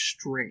assuming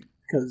strength,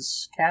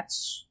 because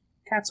cats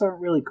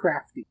aren't really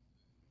crafty.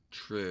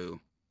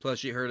 True.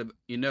 Plus, you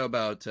know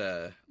about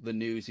the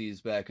Newsies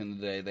back in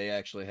the day. They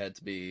actually had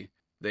to be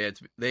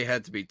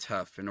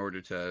tough in order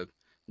to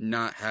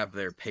not have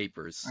their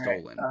papers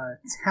stolen. Right.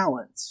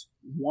 Talent: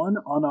 1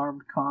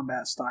 unarmed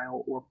combat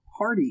style or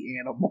party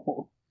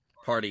animal.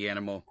 Party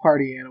animal.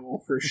 Party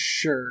animal for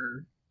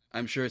sure.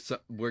 I'm sure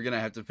we're gonna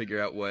have to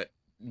figure out what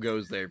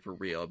goes there for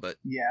real, but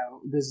yeah,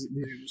 these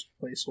are just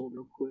placeholder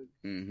real quick.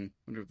 Mm-hmm.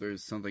 Wonder if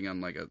there's something on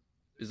like a.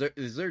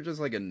 Is there just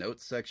like a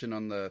notes section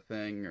on the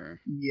thing,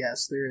 or?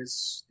 Yes, there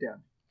is. Yeah.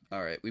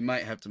 All right, we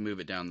might have to move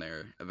it down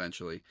there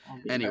eventually.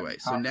 Anyway,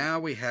 so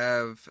now we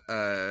have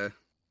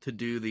to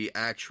do the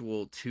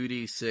actual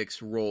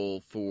 2d6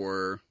 roll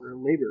for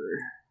laborer.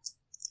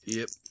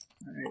 Yep.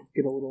 Alright,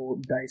 get a little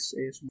dice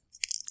ASMR.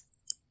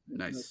 Nice.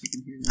 I don't know if you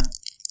can hear that.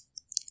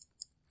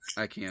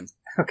 I can.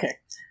 Okay.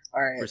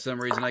 Alright. For some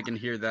reason I can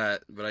hear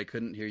that, but I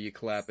couldn't hear you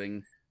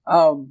clapping.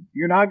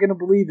 You're not gonna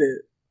believe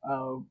it.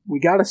 We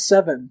got a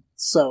 7,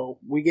 so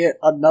we get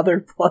another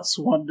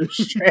 +1 to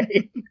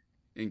strength.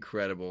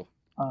 Incredible.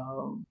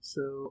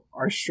 So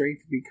our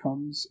strength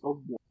becomes a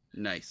 1.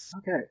 Nice.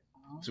 Okay.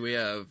 So we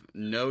have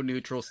no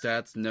neutral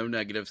stats, no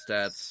negative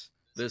stats.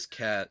 This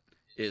cat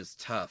is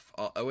tough.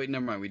 Oh wait,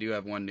 never mind. We do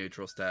have one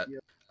neutral stat.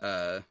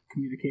 Yep.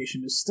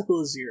 Communication is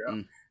still a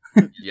 0.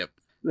 Yep.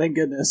 Thank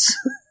goodness.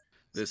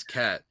 This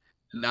cat,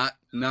 not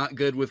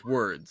good with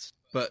words,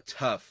 but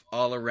tough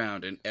all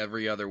around in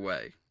every other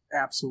way.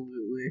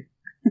 Absolutely.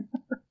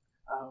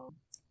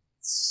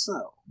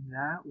 So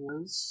that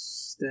was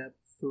step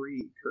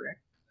 3, correct?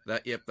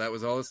 That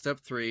was all of step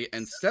 3.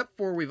 And step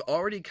 4, we've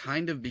already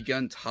kind of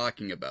begun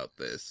talking about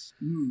this.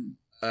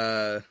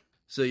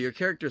 So your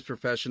character's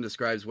profession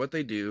describes what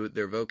they do,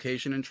 their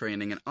vocation and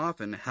training, and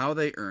often how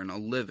they earn a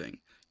living.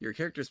 Your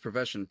character's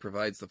profession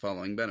provides the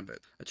following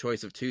benefits: a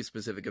choice of 2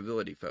 specific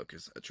ability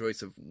focus, a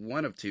choice of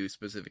 1 of 2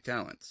 specific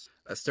talents,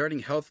 a starting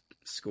health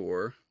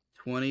score,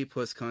 20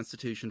 plus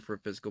constitution for a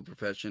physical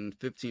profession,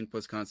 15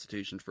 plus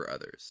constitution for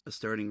others. A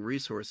starting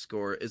resource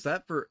score, is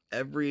that for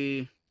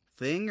every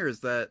thing, or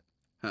is that...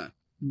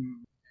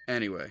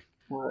 Anyway,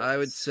 I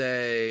would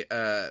say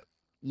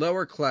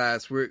lower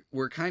class,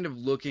 we're kind of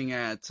looking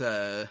at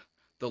the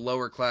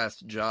lower class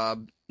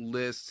job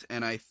list,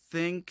 and I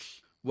think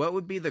what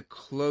would be the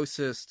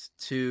closest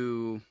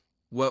to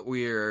what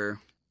we're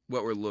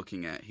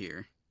looking at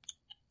here?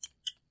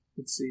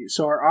 Let's see.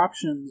 So our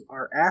options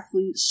are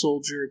athlete,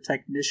 soldier,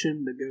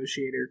 technician,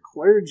 negotiator,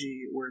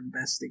 clergy, or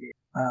investigator.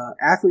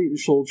 Athlete and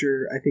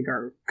soldier, I think,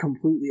 are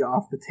completely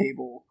off the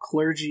table.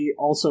 Clergy,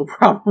 also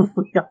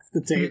probably off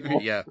the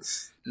table. Yeah,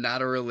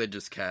 not a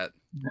religious cat.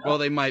 No. Well,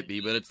 they might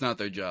be, but it's not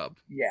their job.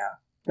 Yeah,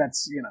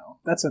 that's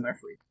in their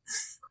free.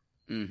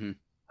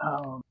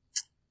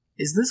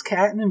 Is this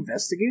cat an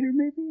investigator,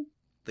 maybe?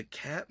 The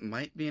cat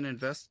might be an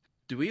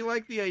Do we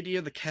like the idea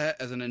of the cat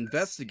as an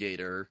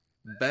investigator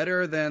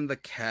better than the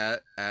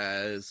cat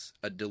as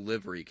a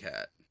delivery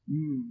cat?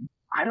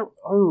 I don't...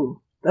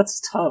 Oh,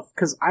 that's tough,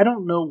 because I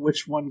don't know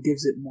which one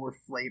gives it more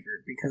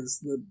flavor,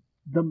 because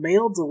the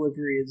mail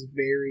delivery is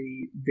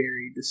very,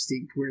 very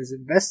distinct, whereas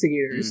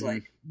investigator is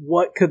like,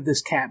 what could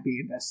this cat be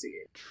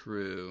investigating?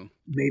 True.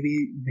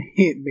 Maybe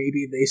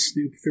they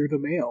snoop through the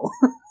mail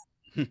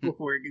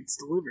before it gets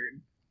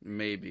delivered.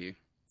 Maybe.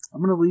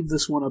 I'm gonna leave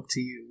this one up to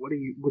you. What do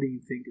you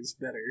think is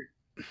better?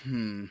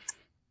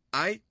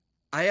 I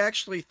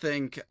actually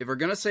think if we're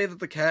gonna say that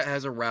the cat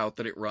has a route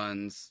that it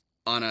runs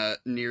on a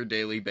near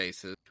daily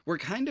basis, we're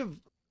kind of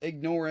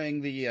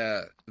ignoring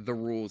the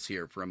rules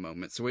here for a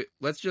moment. So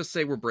let's just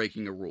say we're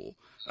breaking a rule.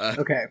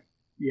 Okay.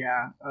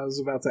 Yeah, I was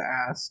about to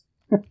ask.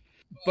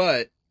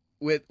 But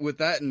with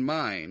that in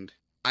mind,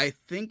 I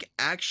think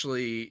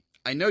actually,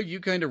 I know you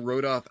kind of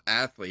wrote off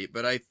athlete,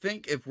 but I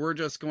think if we're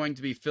just going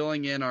to be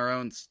filling in our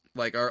own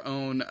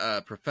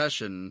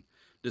profession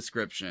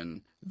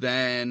description,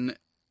 then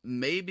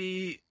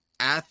maybe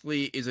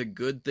athlete is a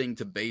good thing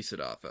to base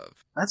it off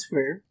of. That's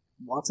fair.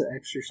 Lots of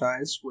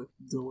exercise with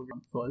delivery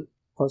on foot.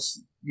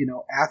 Plus,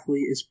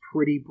 athlete is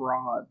pretty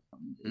broad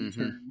in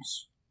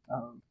terms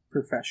of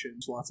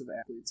professions. Lots of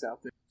athletes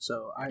out there.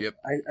 So I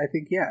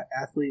think,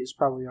 athlete is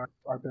probably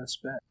our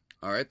best bet.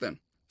 All right, then.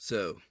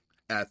 So,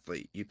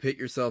 athlete. You pit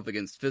yourself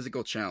against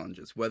physical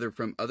challenges, whether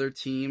from other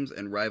teams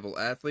and rival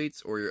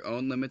athletes or your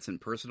own limits and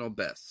personal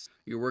bests.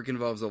 Your work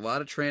involves a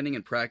lot of training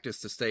and practice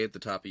to stay at the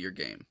top of your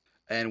game.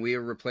 And we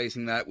are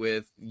replacing that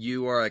with,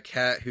 you are a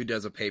cat who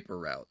does a paper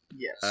route.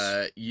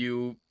 Yes.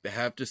 You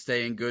have to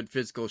stay in good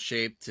physical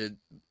shape to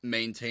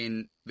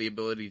maintain the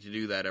ability to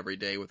do that every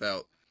day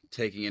without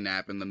taking a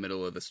nap in the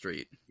middle of the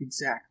street.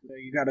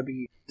 Exactly. You gotta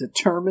be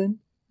determined.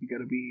 You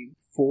gotta be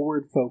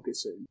forward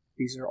focusing.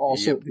 These are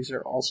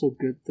also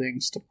good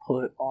things to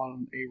put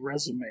on a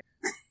resume.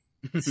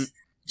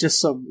 just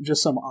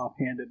some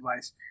offhand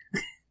advice.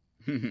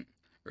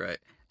 Right.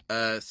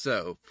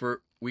 So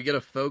we get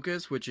a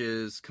focus, which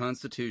is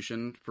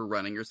constitution for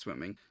running or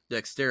swimming,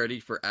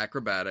 dexterity for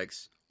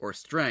acrobatics, or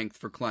strength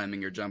for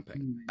climbing or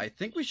jumping. I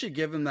think we should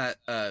give him that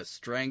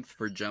strength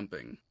for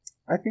jumping.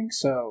 I think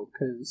so,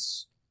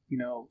 because,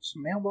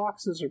 some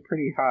mailboxes are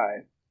pretty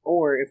high.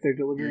 Or if they're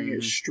delivering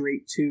it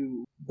straight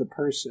to the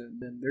person,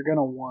 then they're going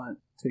to want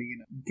to,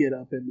 get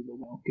up into the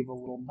wheel, give a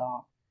little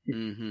knock.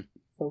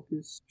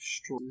 Focus,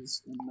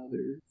 is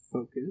another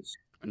focus.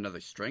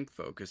 Another strength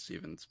focus,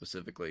 even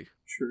specifically.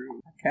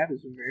 True. Cat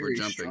is very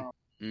for jumping.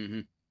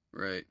 Strong.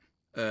 Right.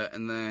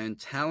 And then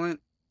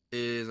talent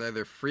is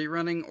either free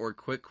running or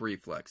quick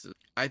reflexes.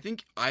 I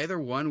think either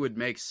one would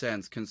make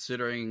sense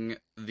considering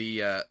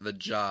the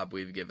job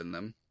we've given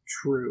them.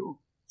 True.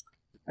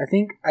 I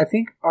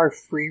think our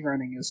free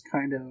running is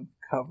kind of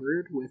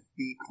covered with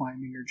the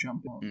climbing or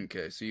jumping.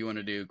 Okay, so you want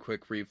to do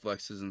quick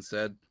reflexes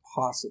instead?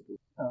 Possibly.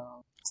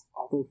 I'll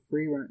although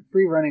free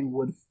running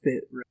would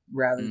fit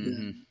rather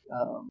than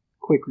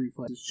quick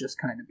reflex is just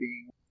kind of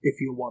being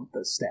if you want the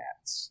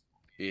stats.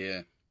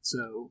 Yeah.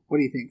 So, what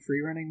do you think?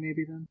 Free running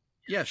maybe then?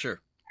 Yeah,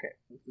 sure. Okay,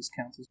 if this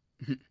counts as...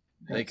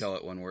 They call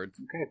it one word.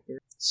 Okay, fair.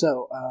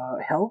 So,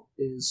 health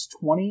is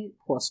 20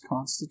 plus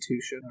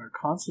constitution. Our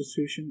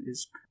constitution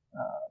is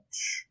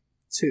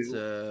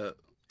 2.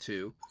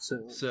 2.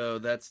 So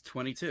that's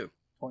 22.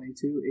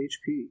 22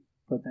 HP.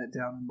 Put that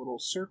down in a little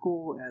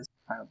circle as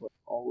kind of like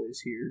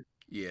always here.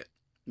 Yeah,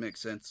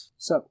 makes sense.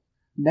 So,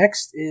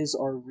 next is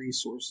our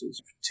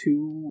resources.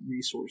 2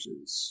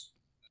 resources.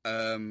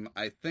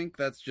 I think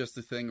that's just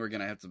the thing we're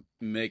gonna have to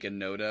make a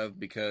note of,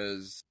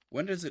 because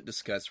when does it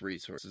discuss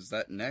resources? Is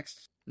that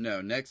next?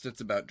 No, next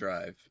it's about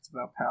drive. It's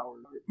about power.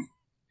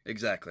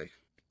 Exactly.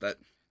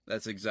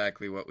 That's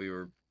exactly what we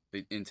were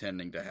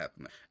intending to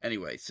happen.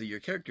 Anyway, so your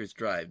character's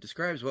drive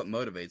describes what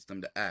motivates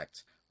them to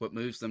act, what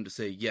moves them to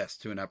say yes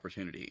to an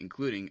opportunity,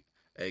 including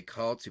a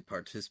call to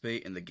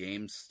participate in the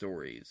game's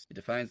stories. It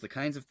defines the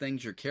kinds of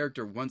things your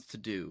character wants to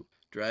do.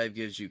 Drive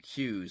gives you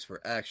cues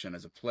for action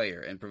as a player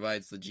and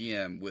provides the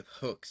GM with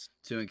hooks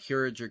to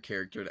encourage your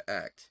character to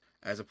act.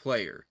 As a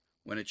player,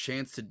 when a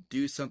chance to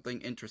do something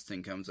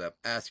interesting comes up,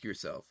 ask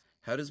yourself,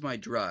 how does my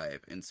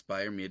drive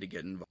inspire me to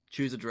get involved?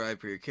 Choose a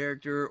drive for your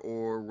character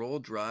or roll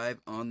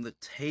drive on the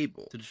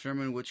table. To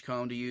determine which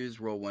column to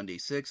use, roll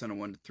 1d6 on a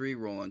 1 to 3,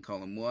 roll on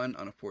column 1,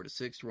 on a 4 to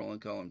 6, roll on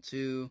column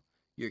 2.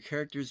 Your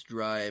character's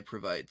drive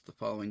provides the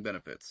following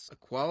benefits: a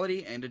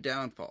quality and a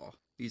downfall.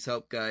 These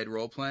help guide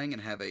role-playing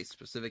and have a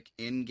specific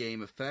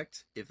in-game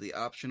effect if the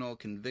optional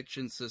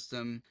conviction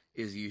system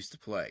is used to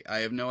play. I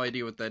have no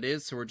idea what that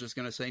is, so we're just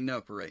going to say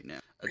no for right now.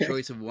 A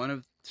choice of one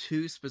of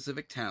 2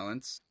 specific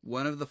talents,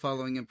 one of the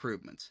following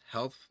improvements: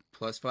 health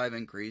plus 5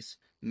 increase,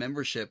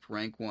 membership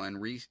rank 1,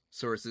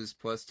 resources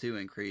plus 2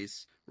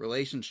 increase,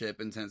 relationship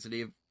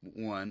intensity of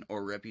 1,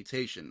 or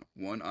reputation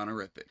 1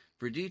 honorific.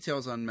 For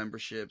details on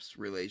memberships,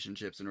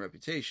 relationships, and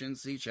reputation,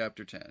 see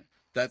Chapter 10.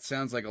 That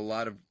sounds like a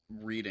lot of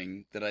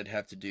reading that I'd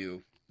have to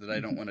do that I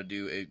don't want to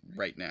do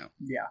right now.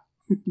 Yeah.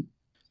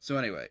 So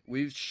anyway,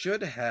 we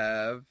should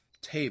have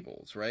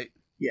tables, right?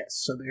 Yes,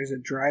 so there's a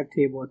drive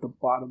table at the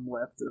bottom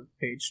left of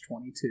page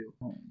 22.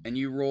 And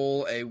you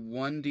roll a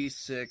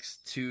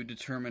 1d6 to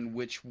determine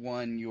which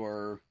one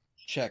you're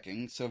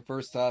checking. So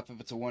first off,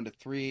 if it's a 1 to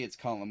 3, it's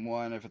column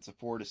 1. If it's a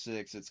 4 to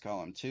 6, it's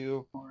column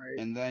 2. All right.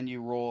 And then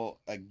you roll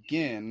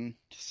again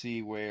to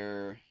see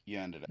where you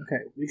ended up.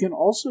 Okay, we can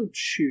also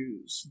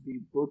choose.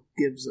 The book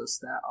gives us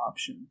that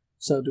option.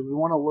 So do we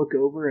want to look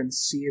over and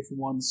see if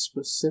one's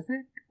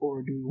specific,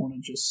 or do we want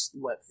to just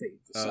let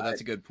fate decide? Oh,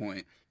 that's a good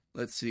point.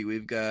 Let's see,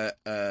 we've got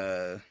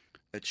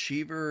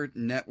Achiever,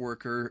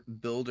 Networker,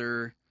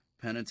 Builder,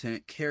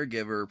 Penitent,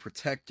 Caregiver,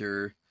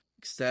 Protector,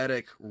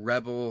 Ecstatic,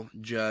 Rebel,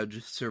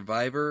 Judge,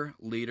 Survivor,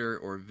 Leader,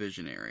 or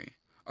Visionary.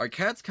 Our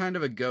cat's kind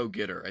of a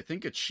go-getter. I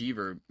think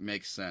Achiever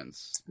makes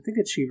sense. I think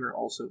Achiever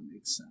also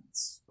makes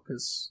sense,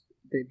 because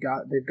they've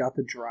got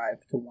the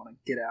drive to want to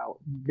get out,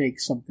 make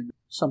something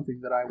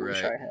that I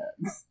wish I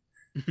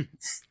had.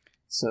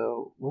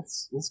 So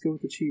let's go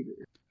with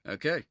Achiever.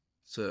 Okay.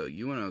 So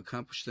you want to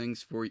accomplish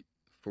things for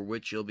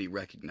which you'll be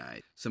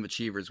recognized. Some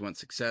achievers want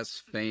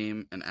success,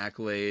 fame, and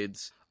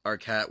accolades. Our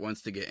cat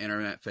wants to get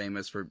internet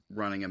famous for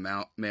running a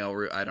mail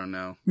route. I don't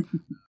know.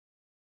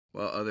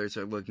 While others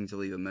are looking to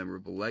leave a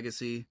memorable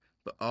legacy.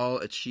 But all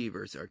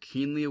achievers are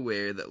keenly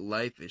aware that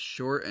life is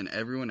short and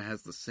everyone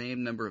has the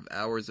same number of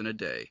hours in a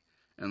day.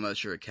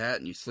 Unless you're a cat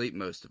and you sleep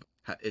most of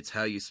them. It's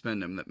how you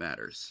spend them that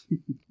matters.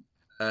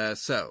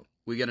 So,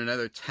 we get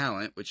another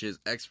talent, which is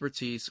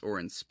expertise or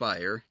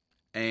inspire.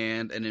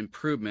 And an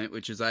improvement,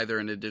 which is either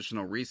an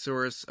additional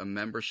resource, a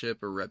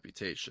membership, or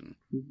reputation.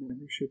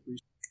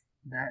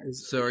 That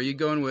is. So are you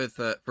going with,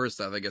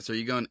 first off, I guess, are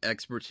you going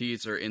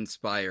expertise or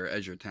inspire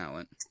as your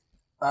talent?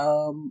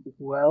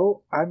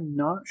 Well, I'm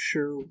not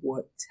sure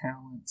what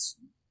talents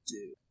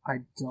do.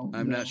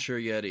 I'm not sure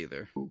yet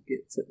either. We'll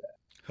get to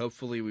that.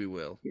 Hopefully we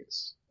will.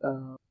 Yes.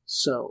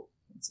 So,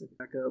 let's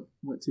back up.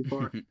 Went too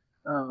far.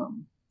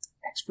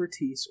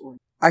 Expertise or...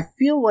 I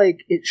feel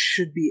like it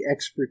should be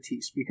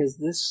expertise, because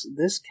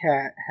this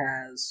cat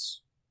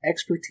has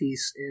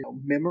expertise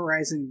in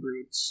memorizing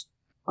routes,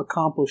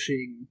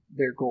 accomplishing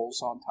their goals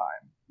on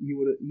time. You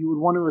would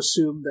want to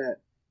assume that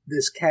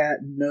this cat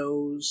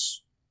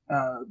knows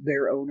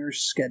their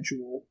owner's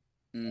schedule.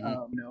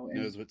 Mm-hmm.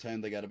 Knows what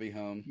time they got to be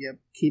home. Yep,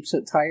 keeps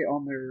it tight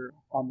on their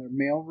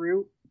mail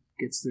route,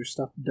 gets their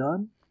stuff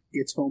done,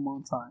 gets home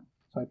on time.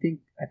 So I think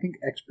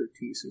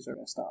expertise is our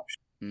best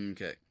option.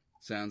 Okay.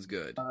 Sounds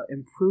good.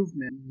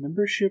 Improvement,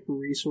 membership,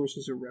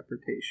 resources, or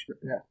reputation.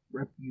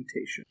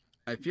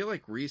 I feel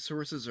like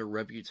resources or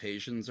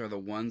reputations are the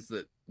ones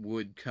that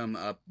would come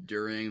up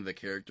during the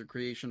character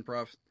creation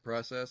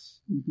process.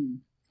 Mm-hmm.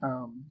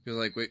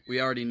 Because we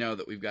already know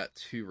that we've got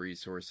 2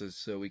 resources,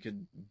 so we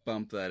could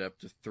bump that up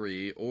to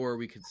 3, or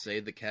we could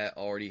say the cat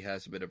already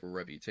has a bit of a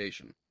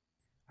reputation.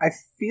 I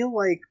feel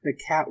like the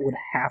cat would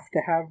have to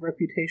have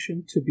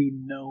reputation to be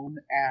known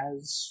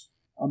as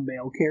a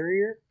mail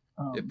carrier.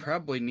 It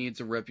probably needs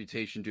a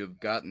reputation to have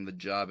gotten the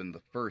job in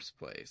the first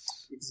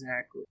place.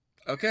 Exactly.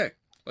 Okay,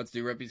 let's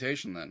do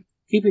reputation then.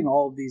 Keeping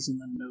all of these in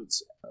the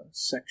notes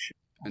section.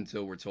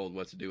 Until we're told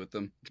what to do with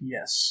them?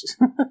 Yes.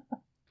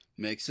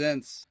 Makes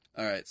sense.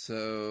 Alright,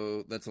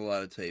 so that's a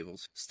lot of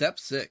tables. Step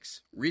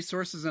 6,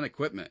 resources and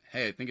equipment.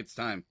 Hey, I think it's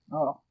time.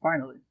 Oh,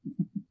 finally.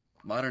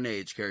 Modern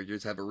age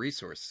characters have a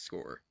resource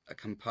score, a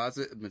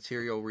composite of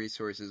material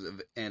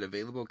resources and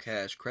available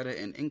cash, credit,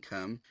 and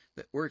income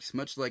that works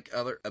much like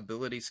other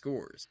ability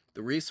scores.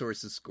 The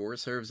resources score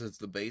serves as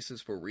the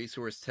basis for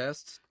resource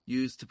tests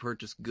used to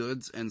purchase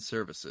goods and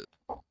services.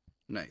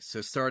 Nice.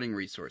 So starting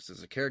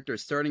resources. A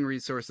character's starting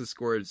resources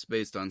score is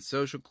based on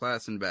social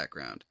class and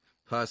background,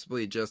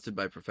 possibly adjusted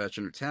by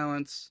profession or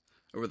talents.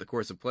 Over the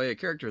course of play, a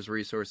character's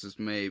resources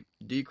may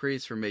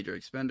decrease for major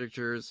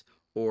expenditures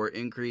or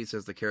increase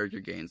as the character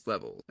gains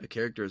level. A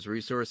character's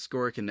resource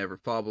score can never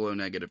fall below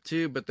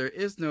 -2, but there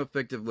is no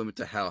effective limit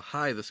to how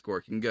high the score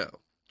can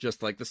go,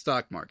 just like the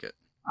stock market.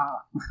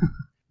 Ah,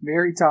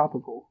 very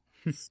topical.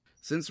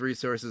 Since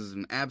resources is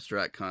an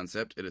abstract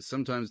concept, it is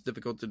sometimes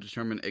difficult to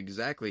determine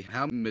exactly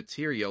how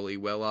materially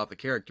well off a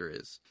character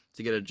is.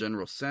 To get a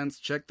general sense,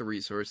 check the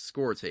resource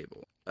score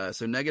table.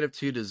 So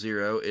 -2 to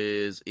 0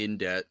 is in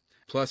debt,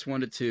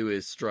 +1 to 2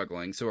 is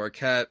struggling. So our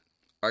cat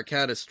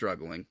is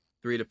struggling.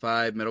 3 to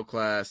 5, middle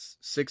class.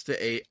 6 to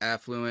 8,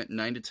 affluent.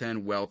 9 to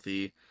 10,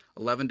 wealthy.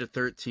 11 to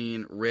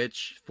 13,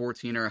 rich.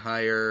 14 or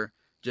higher,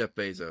 Jeff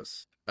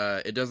Bezos.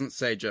 It doesn't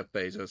say Jeff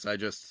Bezos, I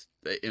just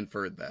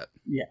inferred that.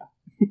 Yeah.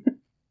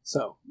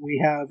 So, we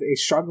have a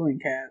struggling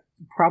cat.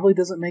 Probably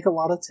doesn't make a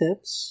lot of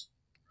tips.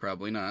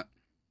 Probably not.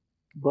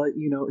 But,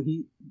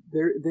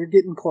 they're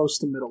getting close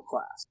to middle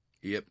class.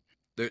 Yep.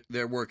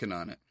 They're working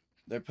on it.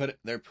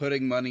 They're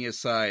putting money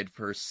aside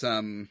for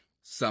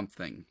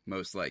something,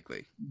 most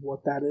likely.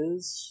 What that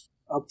is,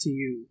 up to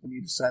you when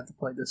you decide to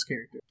play this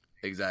character.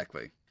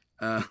 Exactly.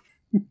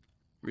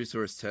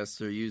 Resource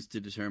tests are used to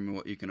determine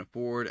what you can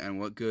afford and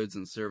what goods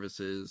and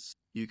services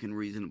you can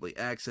reasonably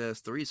access.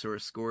 The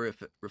resource score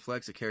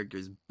reflects a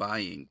character's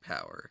buying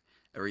power.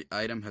 Every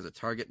item has a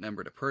target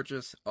number to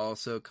purchase,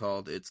 also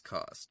called its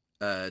cost.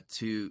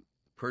 To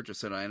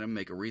purchase an item,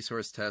 make a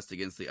resource test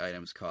against the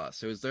item's cost.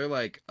 So is there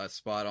like a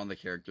spot on the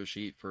character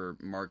sheet for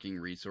marking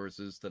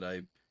resources that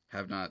I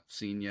have not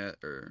seen yet?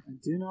 Or I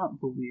do not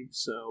believe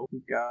so.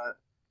 We've got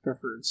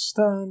preferred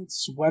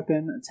stunts,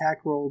 weapon,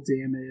 attack roll,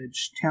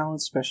 damage,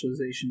 talent,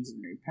 specializations,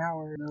 and new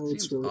power. No,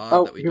 seems it's really...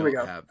 odd that we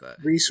don't have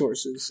that.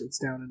 Resources. It's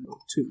down in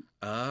 2.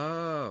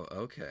 Oh,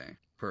 okay.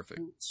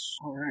 Perfect.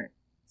 Alright.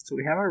 So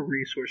we have our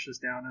resources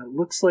down, and it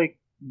looks like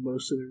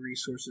most of the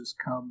resources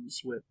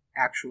comes with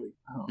actually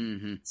home.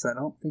 Mm-hmm. So I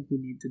don't think we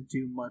need to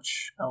do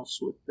much else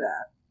with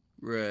that.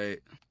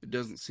 Right. It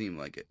doesn't seem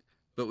like it.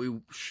 But we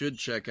should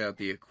check out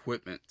the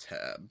equipment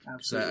tab.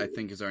 Absolutely. That, I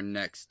think, is our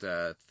next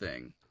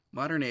thing.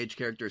 Modern age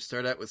characters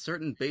start out with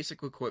certain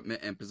basic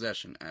equipment and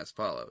possession as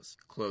follows.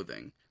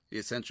 Clothing. The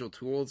essential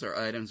tools or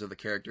items of the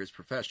character's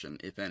profession,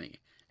 if any.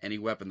 Any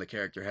weapon the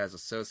character has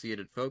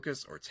associated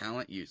focus or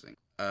talent using.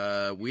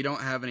 We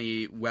don't have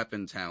any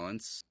weapon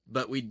talents,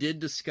 but we did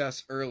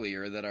discuss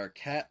earlier that our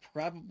cat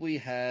probably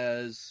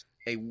has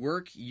a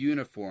work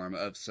uniform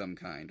of some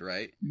kind,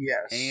 right?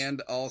 Yes. And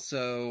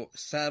also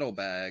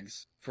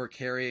saddlebags for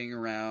carrying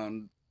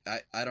around,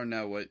 I don't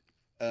know what,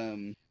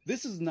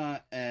 this is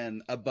not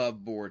an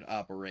above board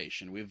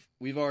operation.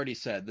 We've already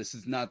said this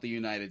is not the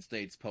United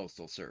States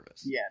Postal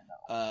Service. Yeah,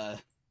 no.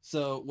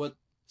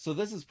 So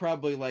this is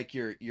probably like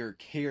your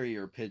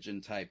carrier pigeon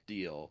type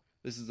deal.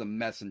 This is a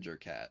messenger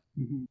cat.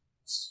 Mm-hmm.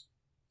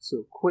 So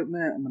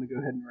equipment, I'm going to go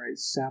ahead and write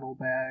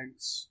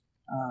saddlebags.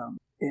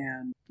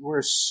 And we're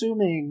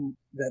assuming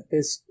that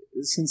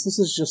since this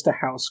is just a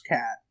house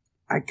cat,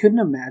 I couldn't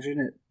imagine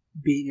it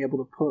being able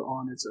to put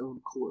on its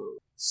own clothes.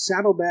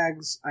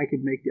 Saddlebags, I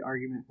could make the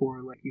argument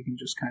for, like, you can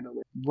just kind of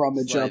like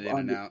rummage slide up in on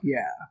and out.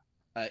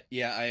 Yeah.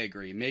 Yeah, I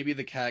agree. Maybe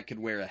the cat could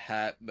wear a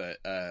hat, but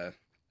I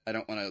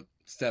don't want to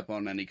step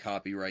on any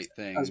copyright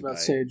thing. I was about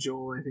to say,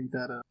 Joel, I think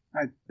that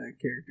that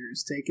character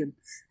is taken.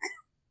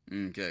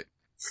 Okay.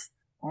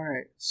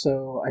 Alright,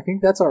 so I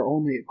think that's our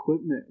only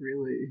equipment,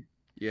 really.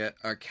 Yeah,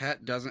 our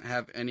cat doesn't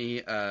have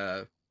any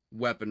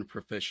weapon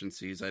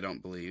proficiencies, I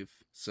don't believe.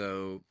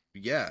 So,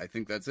 yeah, I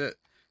think that's it.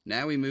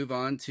 Now we move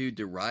on to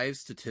derived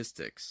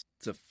statistics.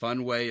 It's a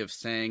fun way of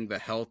saying the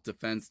health,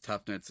 defense,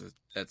 toughness,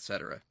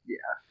 etc.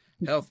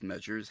 Yeah. Health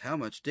measures how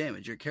much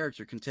damage your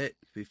character can take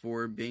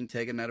before being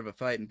taken out of a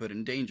fight and put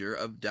in danger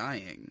of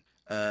dying.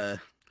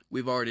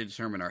 We've already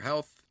determined our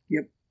health.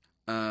 Yep.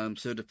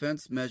 So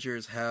defense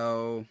measures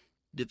how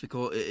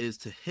difficult it is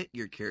to hit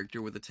your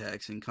character with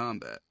attacks in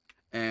combat.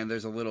 And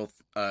there's a little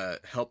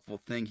helpful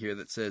thing here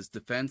that says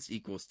defense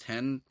equals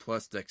 10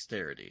 plus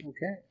dexterity.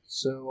 Okay,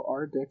 so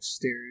our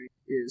dexterity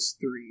is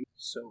 3,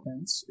 so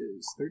defense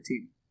is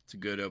 13. It's a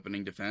good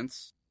opening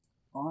defense.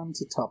 On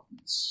to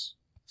toughness.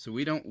 So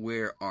we don't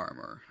wear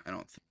armor, I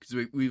don't think.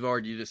 Because we've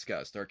already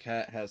discussed, our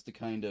cat has to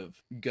kind of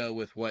go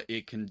with what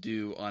it can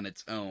do on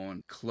its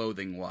own,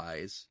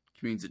 clothing-wise.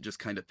 Which means it just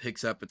kind of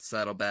picks up its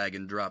saddlebag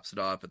and drops it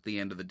off at the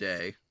end of the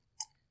day.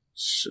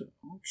 So,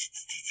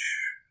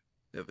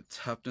 they have a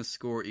toughness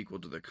score equal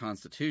to their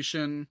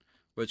constitution,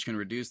 which can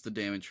reduce the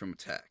damage from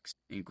attacks.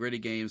 In gritty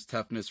games,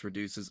 toughness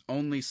reduces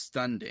only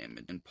stun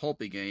damage. In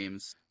pulpy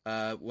games,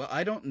 well,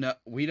 I don't know.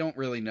 We don't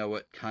really know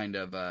what kind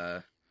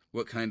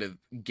of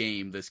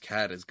game this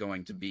cat is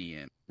going to be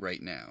in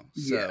right now.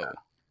 So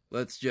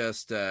let's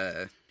just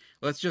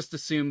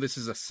assume this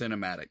is a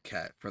cinematic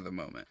cat for the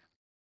moment.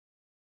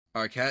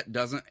 Our cat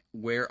doesn't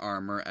wear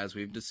armor, as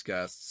we've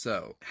discussed.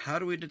 So how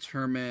do we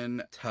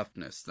determine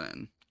toughness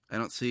then? I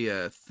don't see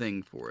a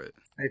thing for it.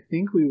 I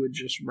think we would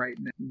just write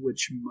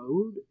which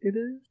mode it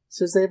is. It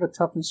says they have a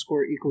toughness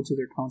score equal to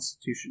their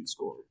constitution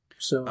score.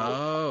 So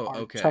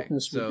okay.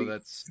 Toughness would be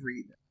that's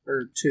 3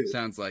 or 2.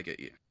 Sounds like it.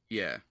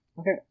 Yeah.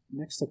 Okay,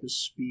 next up is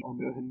speed. I'll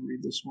go ahead and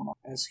read this one off.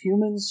 As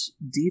humans,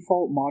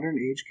 default modern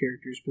age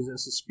characters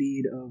possess a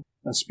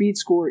speed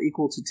score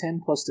equal to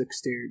 10 plus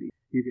dexterity.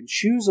 You can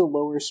choose a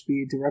lower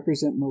speed to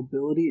represent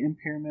mobility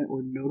impairment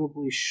or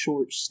notably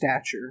short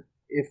stature,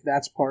 if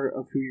that's part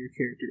of who your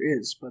character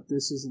is, but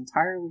this is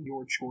entirely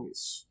your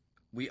choice.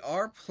 We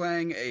are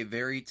playing a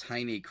very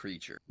tiny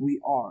creature. We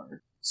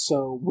are.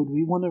 So, would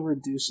we want to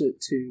reduce it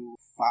to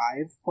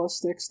 5 plus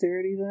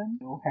dexterity then?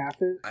 No,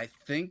 half it? I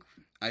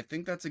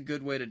think that's a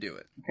good way to do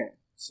it. Okay,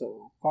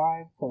 so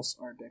 5 plus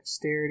our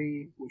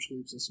dexterity, which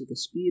leaves us with a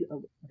speed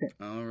of... Okay.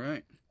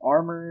 Alright.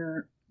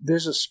 Armor...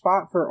 There's a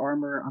spot for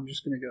armor. I'm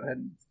just going to go ahead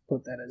and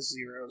put that as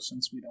 0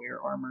 since we don't wear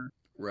armor.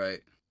 Right.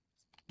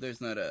 There's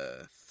not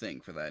a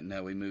thing for that.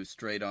 No, we move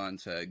straight on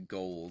to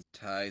goals,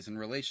 ties, and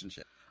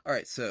relationships.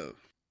 Alright, so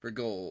for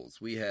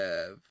goals, we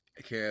have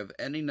care of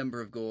any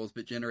number of goals,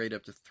 but generate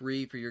up to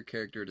 3 for your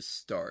character to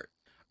start.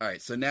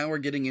 Alright, so now we're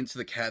getting into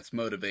the cat's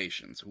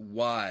motivations.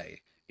 Why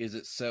is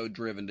it so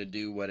driven to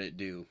do what it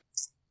do?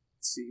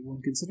 Let's see,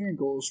 when considering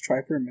goals,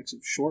 try for a mix of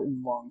short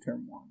and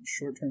long-term ones.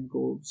 Short-term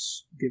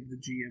goals give the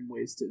GM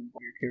ways to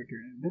involve your character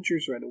in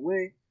adventures right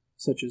away,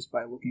 such as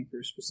by looking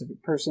for a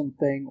specific person,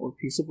 thing, or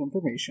piece of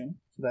information.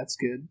 So that's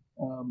good.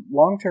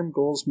 Long-term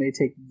goals may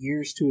take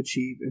years to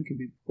achieve and can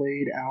be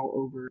played out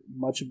over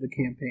much of the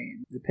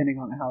campaign, depending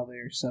on how they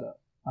are set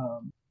up.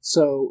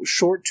 So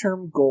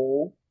short-term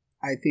goal,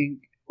 I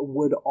think,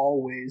 would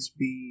always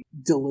be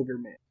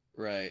deliverment.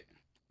 Right.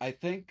 I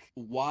think,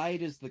 why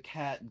does the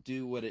cat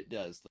do what it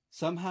does?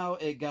 Somehow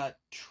it got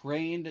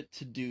trained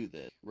to do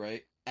this,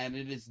 right? And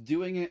it is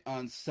doing it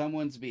on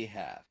someone's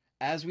behalf.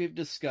 As we've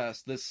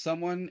discussed, this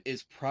someone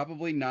is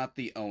probably not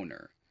the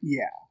owner.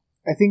 Yeah.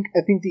 I think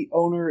the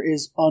owner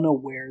is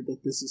unaware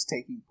that this is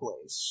taking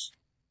place.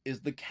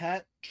 Is the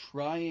cat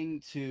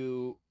trying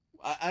to...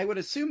 I would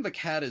assume the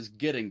cat is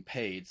getting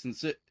paid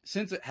since it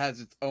has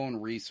its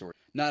own resource.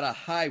 Not a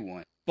high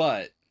one,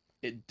 but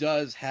it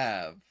does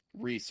have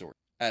resources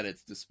at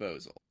its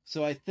disposal.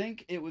 So I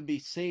think it would be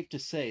safe to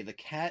say the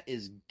cat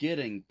is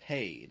getting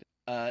paid.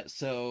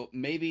 So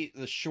maybe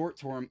the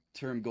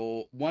short-term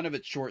goal, one of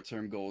its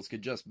short-term goals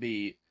could just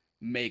be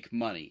make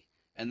money.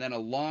 And then a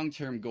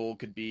long-term goal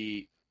could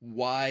be,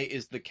 why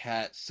is the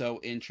cat so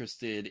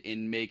interested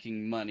in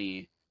making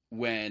money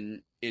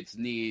when its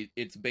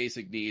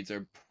basic needs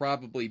are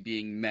probably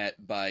being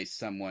met by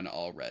someone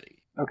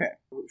already? Okay,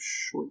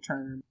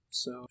 short-term.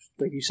 So,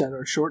 like you said,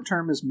 our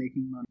short-term is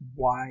making money.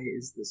 Why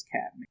is this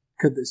cat making?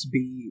 Could this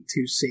be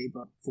to save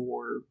up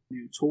for a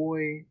new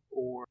toy,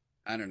 or...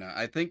 I don't know.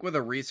 I think with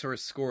a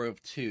resource score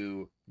of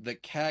 2, the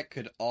cat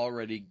could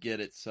already get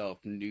itself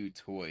new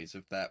toys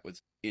if that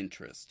was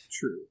interest.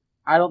 True.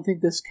 I don't think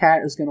this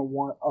cat is going to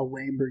want a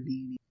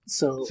Lamborghini.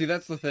 So see,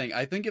 that's the thing.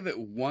 I think if it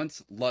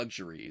wants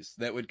luxuries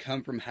that would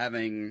come from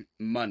having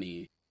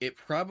money, it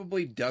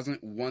probably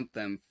doesn't want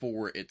them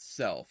for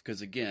itself,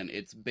 because again,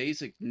 its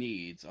basic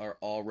needs are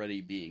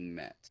already being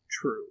met.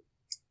 True.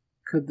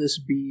 Could this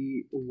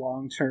be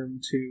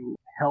long-term to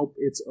help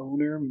its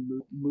owner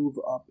move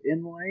up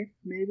in life,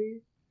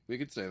 maybe? We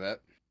could say that.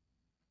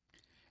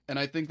 And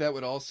I think that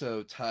would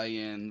also tie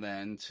in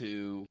then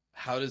to,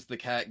 how does the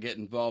cat get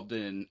involved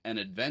in an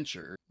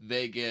adventure?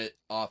 They get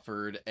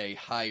offered a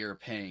higher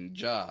paying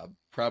job,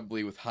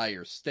 probably with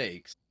higher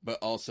stakes, but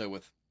also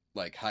with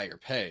like higher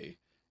pay.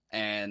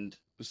 And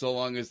so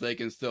long as they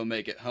can still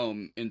make it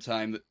home in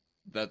time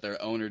that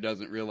their owner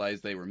doesn't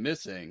realize they were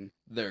missing,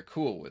 they're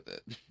cool with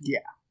it. Yeah.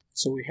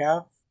 So we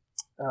have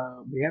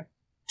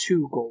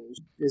 2 goals.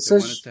 It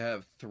says want us to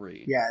have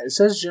 3. Yeah, it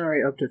says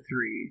generate up to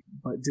 3.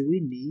 But do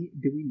we need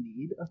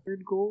a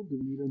third goal? Do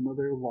we need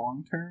another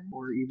long term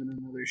or even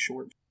another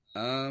short?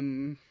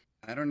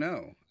 I don't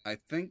know. I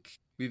think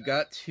we've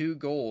got 2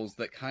 goals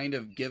that kind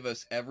of give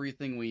us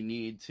everything we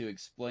need to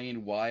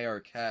explain why our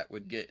cat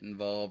would get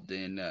involved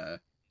in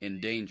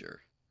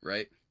danger,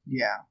 right?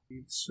 Yeah.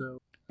 So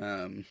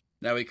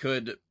now we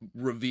could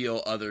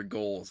reveal other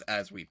goals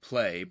as we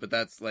play, but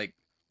that's like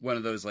one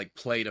of those like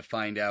play to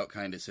find out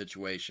kind of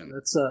situation.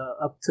 That's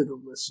up to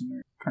the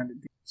listener kind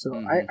of deal. So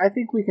I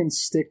think we can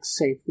stick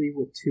safely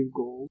with 2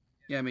 goals.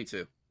 Yeah, me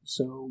too.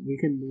 So we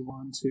can move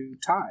on to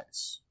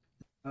ties.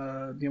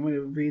 Do you want me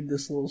to read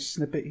this little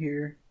snippet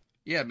here?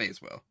 Yeah, may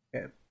as well.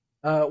 Okay.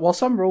 While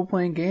some role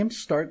playing games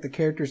start the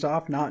characters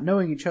off not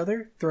knowing each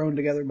other, thrown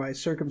together by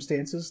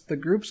circumstances, the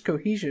group's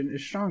cohesion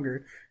is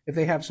stronger if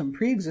they have some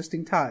pre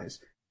existing ties.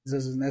 This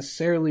doesn't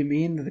necessarily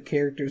mean that the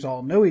characters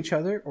all know each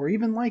other or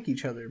even like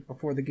each other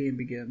before the game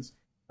begins,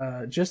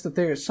 just that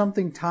there is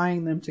something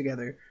tying them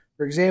together.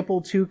 For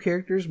example, two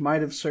characters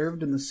might have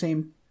served in the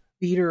same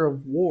theater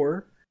of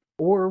war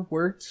or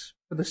worked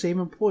for the same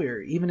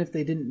employer, even if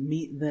they didn't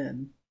meet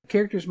then.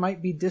 Characters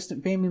might be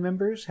distant family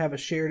members, have a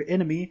shared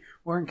enemy,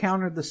 or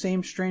encountered the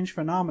same strange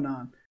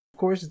phenomenon. Of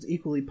course, it's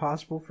equally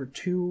possible for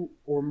two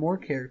or more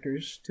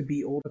characters to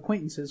be old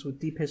acquaintances with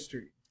deep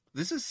history.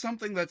 This is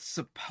something that's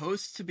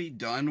supposed to be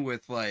done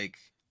with, like,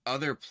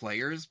 other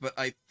players, but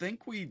I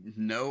think we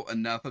know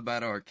enough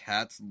about our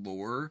cat's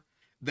lore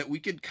that we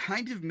could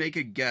kind of make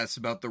a guess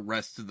about the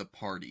rest of the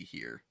party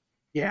here.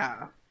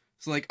 Yeah.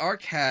 So, like, our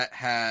cat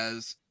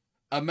has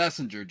a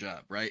messenger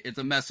job, right? It's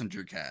a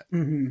messenger cat.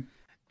 Mm-hmm.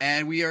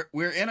 And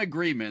we're in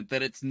agreement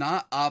that it's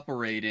not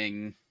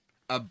operating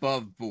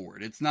above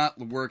board. It's not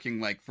working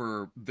like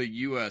for the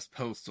U.S.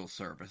 Postal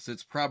Service.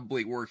 It's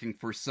probably working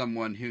for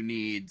someone who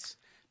needs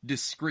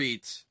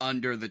discreet,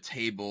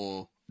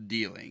 under-the-table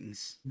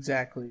dealings.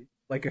 Exactly.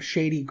 Like a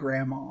shady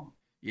grandma.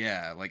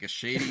 Yeah, like a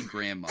shady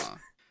grandma.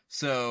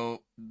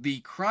 So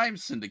the crime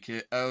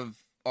syndicate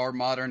of our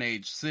modern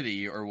age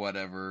city or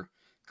whatever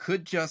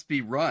could just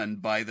be run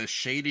by the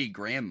shady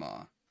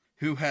grandma,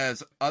 who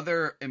has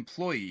other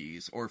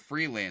employees or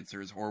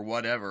freelancers or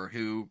whatever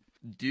who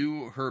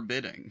do her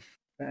bidding.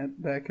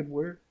 That could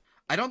work.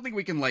 I don't think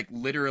we can, like,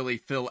 literally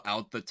fill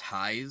out the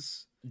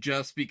ties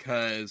just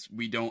because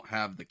we don't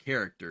have the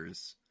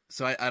characters.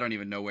 So I don't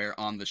even know where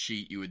on the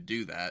sheet you would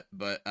do that,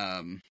 but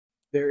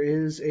there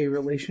is a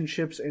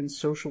relationships and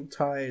social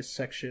ties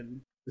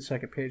section, the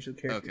second page of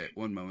the character. Okay,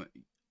 one moment.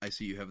 I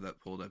see you have that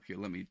pulled up here.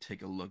 Let me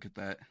take a look at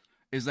that.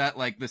 Is that,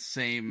 like, the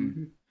same...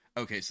 Mm-hmm.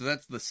 Okay, so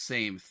that's the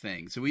same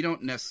thing. So we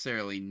don't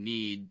necessarily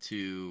need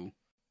to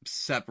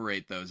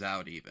separate those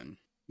out even.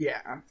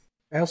 Yeah.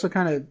 I also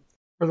kind of,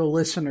 for the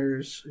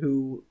listeners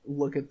who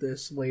look at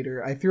this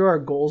later, I threw our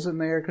goals in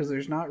there because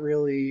there's not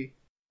really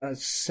a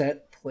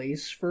set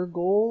place for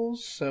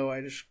goals, so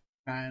I just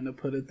kind of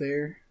put it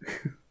there.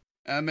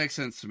 That makes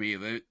sense to me.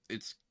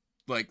 It's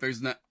like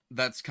there's not.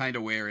 That's kind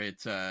of where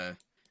it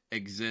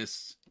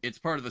exists. It's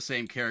part of the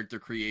same character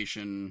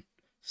creation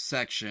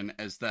section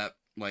as that,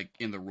 like,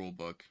 in the rule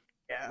book.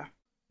 Yeah.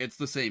 It's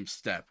the same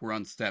step. We're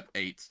on step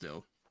 8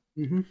 still.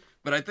 Mm-hmm.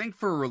 But I think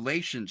for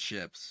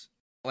relationships,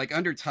 like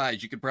under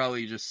ties, you could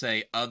probably just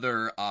say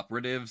other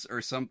operatives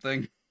or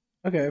something.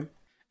 Okay.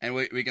 And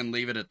we can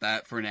leave it at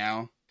that for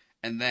now.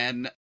 And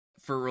then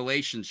for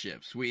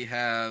relationships, we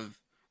have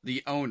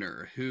the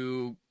owner,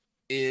 who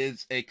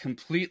is a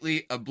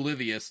completely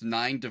oblivious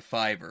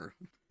 9-to-5er.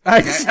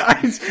 I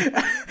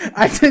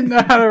didn't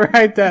know how to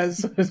write that,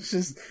 so it's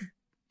just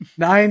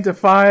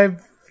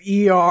 9-to-5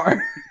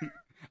 ER.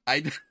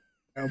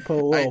 I'll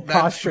put a little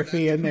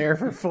apostrophe in there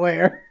for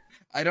flair.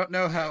 I don't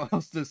know how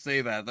else to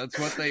say that. That's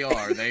what they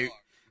are.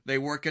 They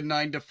work a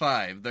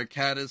 9-to-5. Their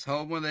cat is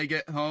home when they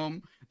get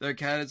home. Their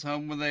cat is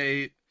home when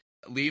they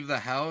leave the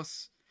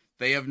house.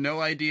 They have no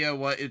idea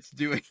what it's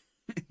doing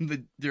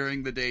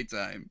during the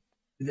daytime.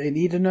 Do they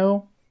need to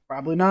know?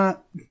 Probably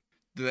not.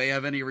 Do they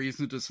have any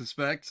reason to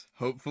suspect?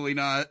 Hopefully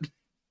not.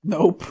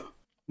 Nope.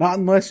 Not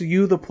unless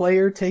you, the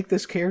player, take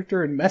this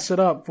character and mess it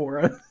up for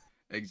us.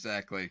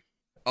 Exactly.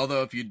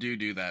 Although if you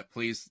do that,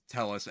 please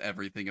tell us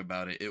everything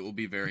about it. It will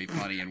be very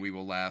funny and we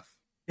will laugh.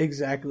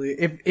 Exactly.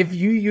 If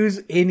you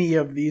use any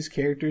of these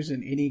characters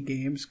in any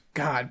games,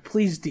 God,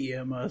 please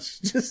DM us.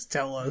 Just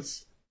tell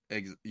us.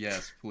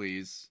 Yes,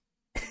 please.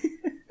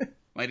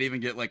 Might even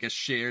get like a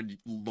shared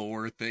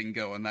lore thing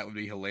going. That would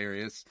be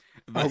hilarious.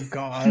 Oh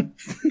God.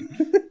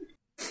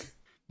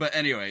 But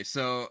anyway,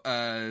 so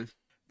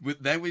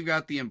then we've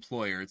got the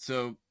employer.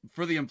 So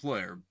for the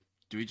employer,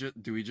 do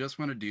we just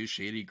want to do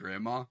Shady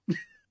Grandma?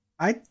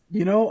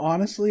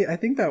 Honestly, I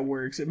think that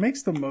works. It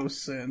makes the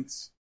most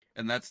sense.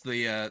 And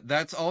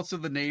that's also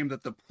the name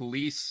that the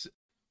police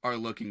are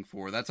looking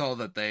for. That's all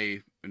that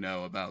they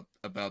know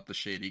about the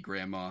Shady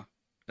Grandma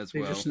as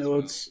well.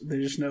 They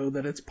just know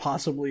that it's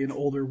possibly an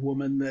older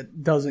woman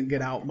that doesn't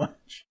get out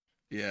much.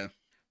 Yeah,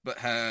 but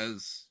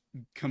has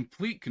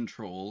complete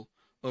control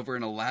over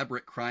an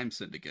elaborate crime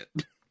syndicate.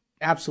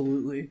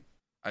 Absolutely.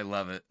 I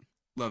love it.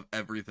 Love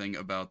everything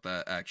about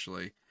that,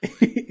 actually.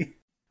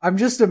 I'm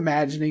just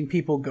imagining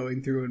people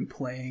going through and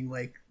playing,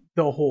 like,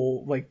 the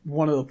whole, like,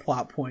 one of the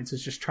plot points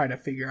is just trying to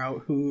figure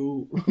out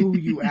who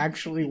you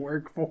actually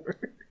work for.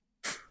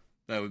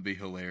 That would be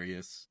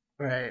hilarious.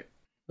 Right.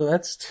 So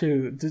that's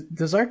 2.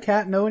 Does our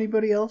cat know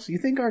anybody else? You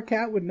think our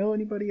cat would know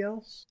anybody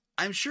else?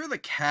 I'm sure the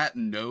cat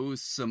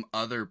knows some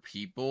other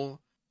people.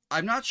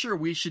 I'm not sure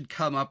we should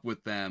come up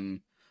with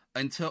them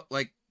until,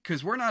 like,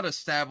 because we're not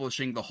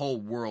establishing the whole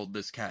world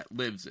this cat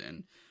lives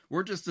in.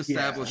 We're just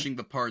establishing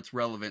the parts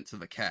relevant to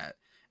the cat.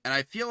 And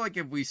I feel like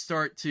if we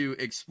start to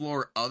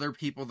explore other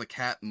people the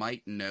cat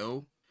might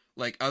know,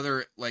 like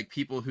other, like,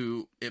 people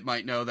who it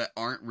might know that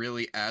aren't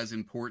really as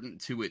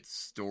important to its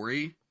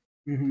story,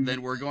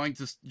 then we're going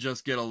to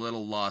just get a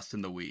little lost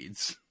in the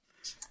weeds.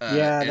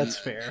 That's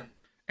fair.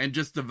 And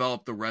just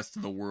develop the rest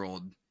of the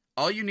world.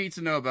 All you need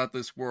to know about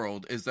this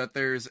world is that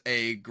there's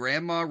a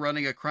grandma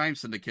running a crime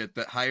syndicate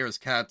that hires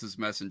cats as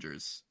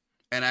messengers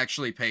and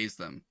actually pays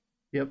them.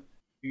 Yep.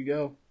 Here you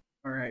go.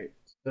 All right.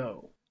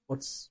 So,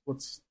 what's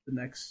the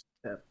next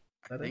step?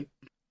 I think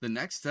the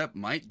next step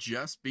might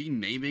just be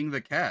naming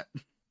the cat.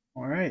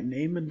 All right.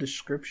 Name and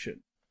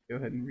description. Go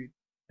ahead and read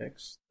the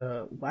text.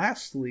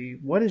 Lastly,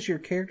 what is your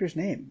character's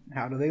name?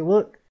 How do they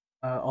look?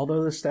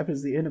 Although this step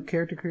is the end of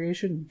character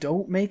creation,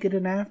 don't make it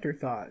an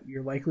afterthought.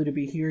 You're likely to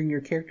be hearing your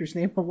character's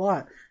name a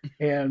lot,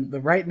 and the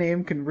right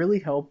name can really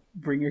help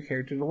bring your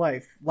character to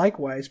life.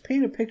 Likewise,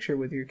 paint a picture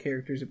with your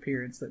character's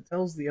appearance that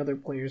tells the other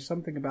players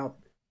something about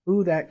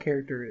who that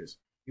character is.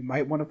 You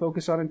might want to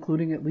focus on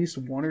including at least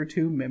one or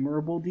two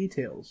memorable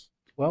details.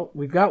 Well,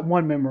 we've got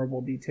one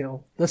memorable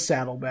detail. The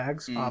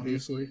saddlebags,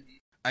 obviously.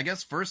 I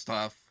guess first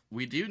off,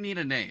 we do need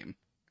a name.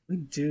 We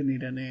do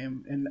need a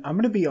name, and I'm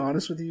going to be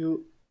honest with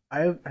you,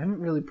 I haven't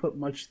really put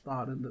much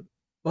thought into it.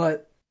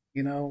 But,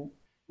 you know,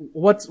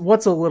 what's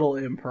a little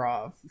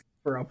improv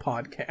for a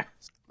podcast?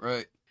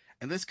 Right.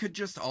 And this could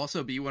just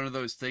also be one of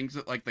those things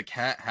that, like, the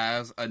cat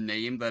has a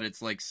name that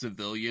its, like,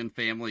 civilian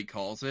family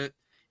calls it,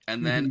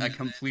 and then a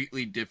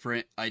completely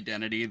different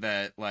identity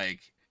that, like,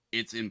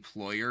 its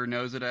employer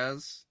knows it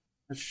as.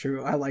 That's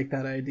true. I like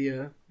that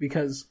idea.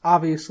 Because,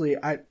 obviously,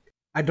 I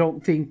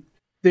don't think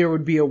there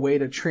would be a way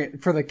to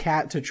for the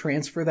cat to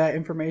transfer that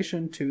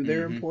information to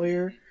their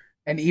employer.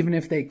 And even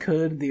if they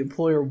could, the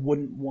employer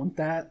wouldn't want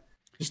that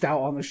just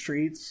out on the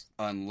streets.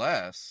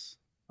 Unless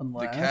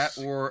the cat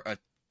wore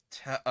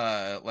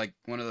like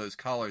one of those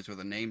collars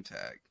with a name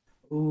tag.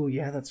 Ooh,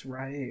 yeah, that's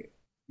right.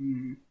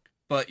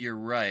 But you're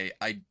right.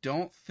 I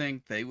don't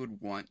think they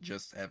would want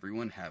just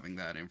everyone having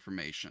that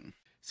information.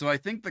 So I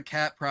think the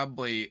cat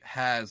probably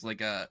has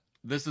like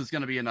this is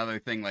going to be another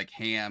thing like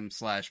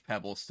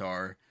Ham/Pebble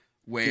Star,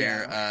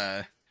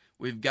 where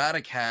we've got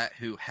a cat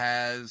who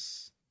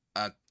has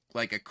a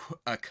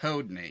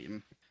code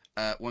name.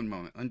 One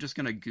moment. I'm just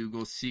gonna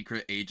Google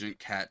secret agent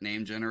cat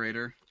name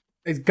generator.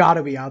 It's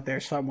gotta be out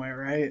there somewhere,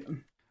 right?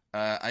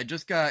 I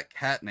just got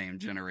cat name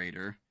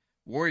generator.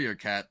 Warrior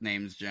cat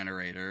names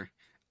generator.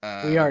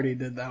 We already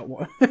did that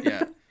one.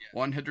 Yeah.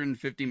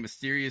 150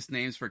 mysterious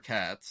names for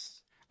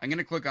cats. I'm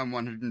gonna click on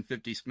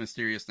 150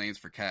 mysterious names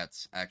for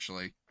cats,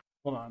 actually.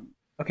 Hold on.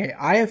 Okay,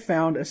 I have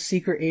found a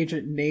secret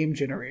agent name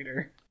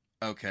generator.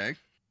 Okay.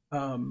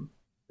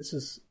 This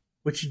is...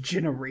 Which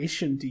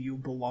generation do you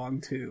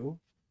belong to?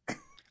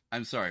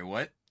 I'm sorry,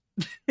 what?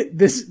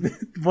 This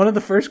one of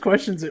the first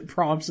questions it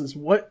prompts is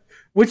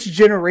which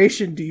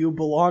generation do you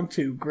belong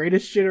to?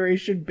 Greatest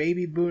generation,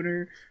 baby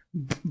boomer,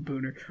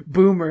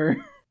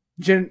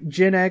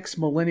 Gen X,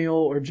 millennial,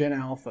 or Gen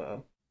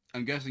Alpha?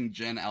 I'm guessing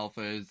Gen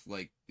Alpha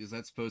is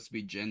that supposed to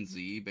be Gen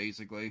Z,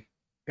 basically?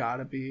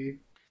 Gotta be.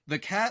 The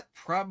cat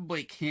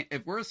probably can't,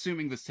 if we're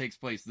assuming this takes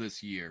place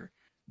this year,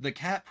 the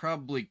cat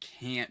probably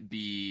can't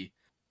be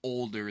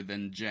older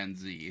than Gen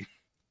Z.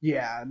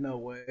 Yeah, no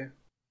way.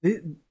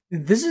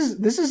 This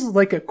is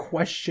like a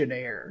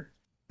questionnaire.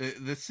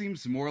 This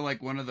seems more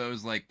like one of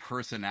those like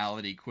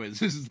personality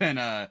quizzes than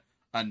a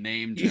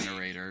name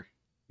generator.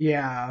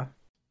 Yeah.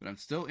 But I'm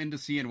still into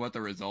seeing what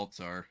the results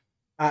are.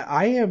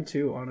 I am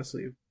too,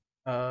 honestly.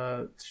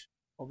 All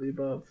the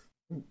above.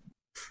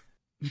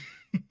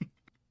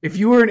 If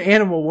you were an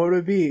animal, what would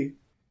it be?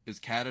 Is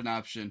cat an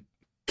option?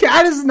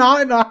 Cat is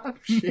not an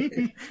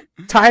option.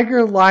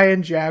 Tiger,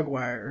 lion,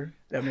 jaguar.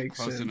 That makes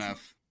sense. Close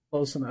enough.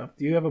 Close enough.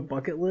 Do you have a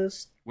bucket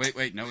list?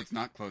 Wait, no, it's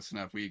not close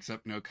enough. We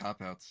accept no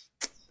cop-outs.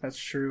 That's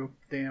true.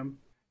 Damn.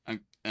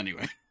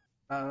 Anyway.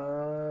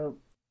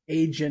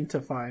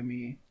 Agentify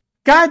me.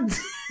 God,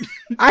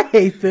 I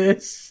hate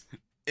this.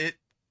 It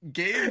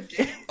gave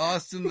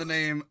Austin the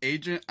name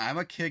Agent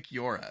I'ma Kick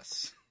Your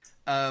Ass.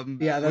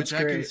 Yeah, that's which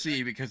great. I can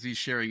see because he's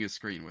sharing his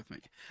screen with me.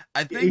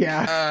 I think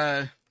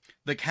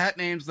the cat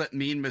names that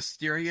mean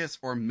mysterious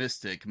or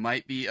mystic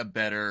might be a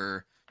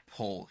better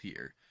poll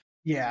here.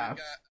 Yeah.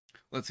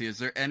 Let's see, is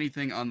there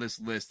anything on this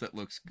list that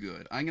looks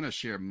good? I'm going to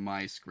share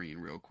my screen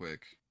real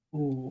quick.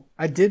 Ooh,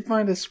 I did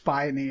find a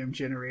spy name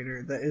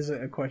generator that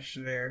isn't a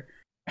questionnaire.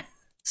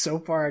 So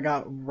far, I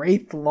got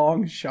Wraith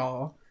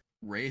Longshaw.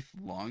 Wraith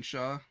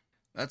Longshaw?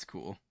 That's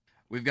cool.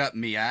 We've got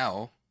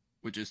Meow,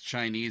 which is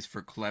Chinese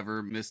for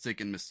clever,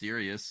 mystic, and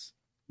mysterious.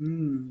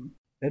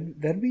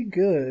 That'd be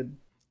good.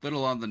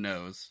 Little on the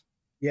nose.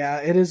 Yeah,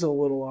 it is a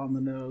little on the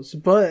nose,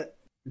 but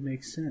it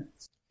makes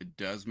sense. It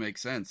does make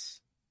sense.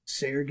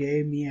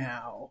 Sergey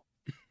Meow.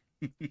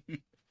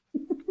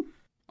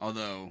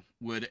 Although,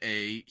 would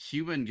a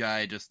human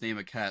guy just name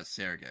a cat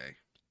Sergey?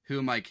 Who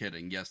am I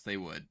kidding? Yes, they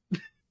would.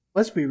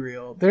 Let's be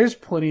real. There's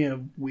plenty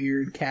of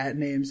weird cat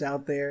names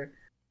out there.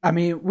 I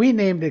mean, we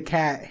named a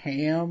cat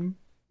Ham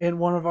in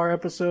one of our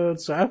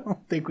episodes, so I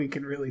don't think we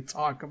can really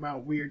talk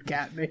about weird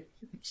cat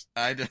names.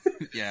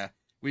 Yeah,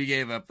 we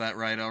gave up that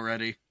right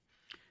already.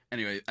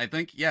 Anyway, I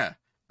think,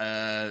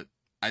 I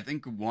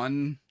think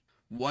one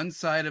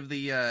side of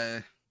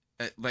the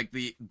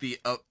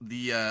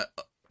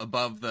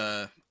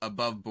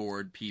above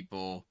board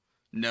people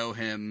know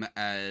him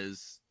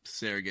as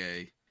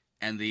Sergey,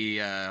 and the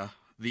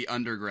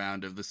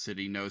underground of the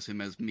city knows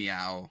him as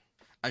Meow.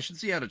 I should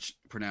see how to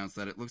pronounce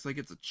that. It looks like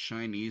it's a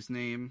Chinese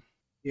name.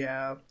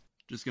 Yeah.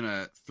 Just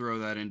gonna throw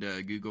that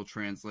into Google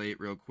Translate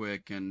real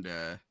quick and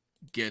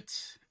get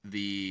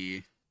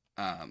the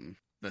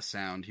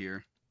sound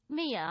here.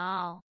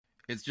 Meow.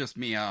 It's just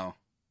Meow.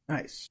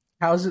 Nice.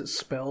 How's it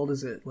spelled?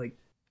 Is it like...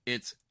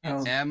 It's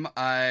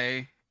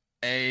M-I-A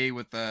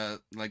with the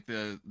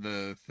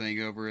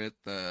thing over it,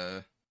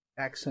 the...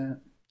 accent?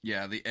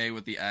 Yeah, the A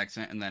with the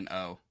accent, and then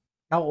O.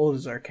 How old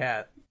is our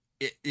cat?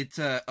 It's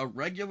a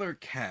regular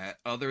cat,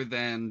 other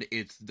than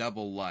its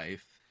double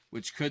life,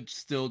 which could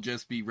still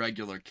just be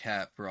regular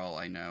cat for all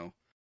I know.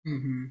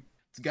 Mm-hmm.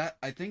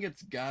 I think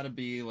it's gotta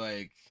be,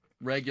 like,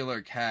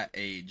 regular cat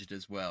aged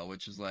as well,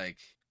 which is, like,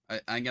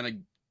 I'm gonna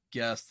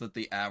guess that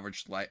the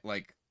average,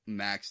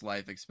 max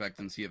life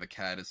expectancy of a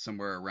cat is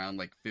somewhere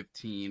around,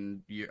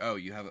 15 years. Oh,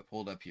 you have it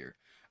pulled up here.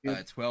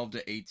 Yep. 12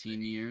 to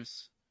 18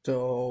 years.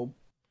 So,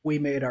 we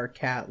made our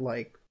cat,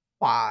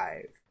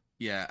 5.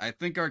 Yeah, I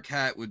think our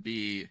cat would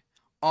be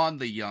on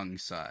the young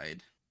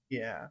side.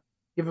 Yeah.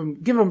 Give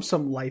him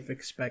some life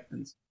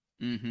expectancy.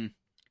 Mm-hmm.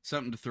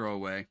 Something to throw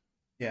away.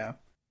 Yeah.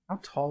 How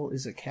tall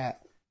is a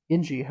cat?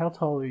 Inji, how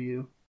tall are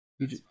you?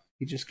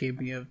 He just gave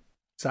me a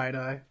side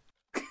eye.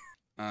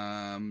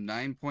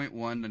 9.1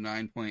 to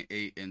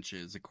 9.8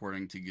 inches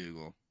according to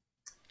Google.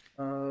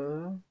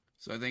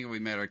 So I think we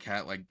made our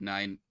cat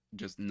 9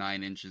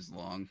 inches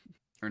long,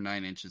 or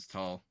 9 inches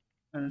tall.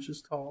 9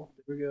 inches tall.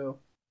 There we go.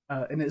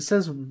 And it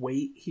says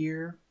weight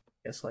here.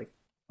 I guess I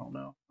don't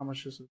know. How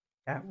much does a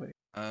cat weigh?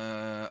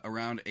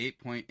 Around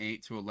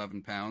 8.8 to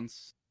 11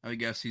 pounds. I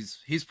guess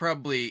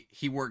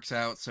he works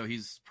out, so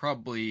he's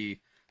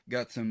probably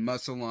got some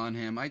muscle on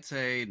him. I'd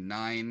say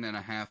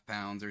 9.5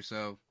 pounds or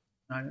so.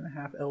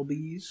 9.5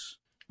 lbs.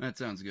 That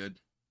sounds good.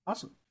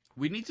 Awesome.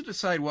 We need to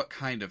decide what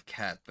kind of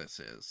cat this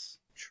is.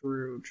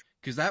 True.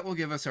 Because that will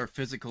give us our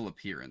physical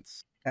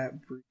appearance.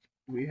 Cat breed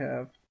we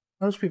have.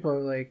 Most people are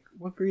like,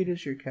 what breed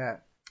is your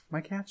cat?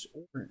 My cat's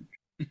orange.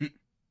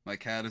 My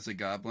cat is a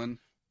goblin.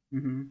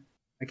 Mm-hmm.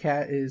 My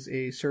cat is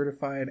a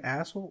certified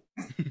asshole.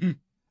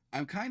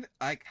 I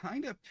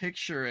kind of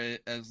picture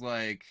it as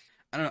I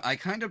don't know, I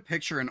kind of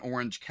picture an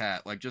orange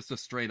cat, just a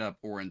straight up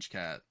orange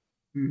cat.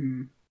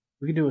 Mm-hmm.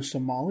 We could do a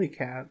Somali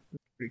cat.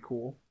 That's pretty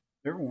cool.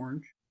 They're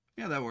orange.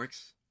 Yeah, that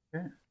works.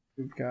 Okay.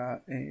 We've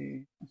got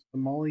a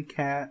Somali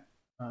cat.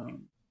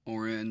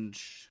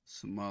 Orange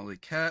Somali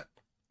cat.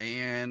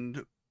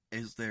 And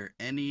is there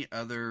any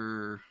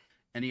other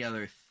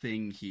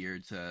thing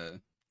here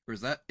or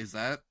is that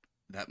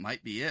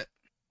might be it?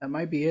 That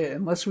might be it,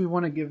 unless we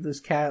want to give this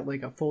cat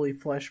a fully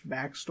fleshed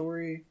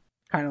backstory,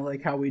 kind of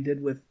like how we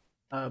did with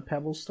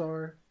Pebble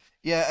Star.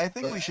 Yeah, I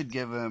think we should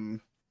give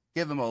him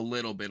a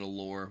little bit of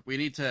lore. We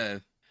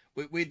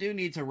do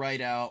need to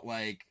write out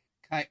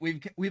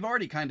we've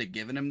already kind of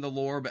given him the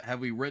lore, but have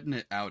we written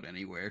it out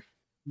anywhere?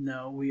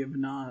 No, we have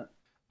not.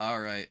 All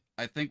right,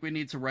 I think we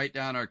need to write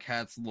down our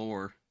cat's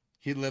lore.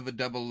 He lived a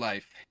double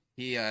life.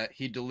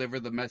 He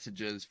delivered the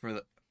messages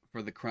for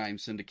the crime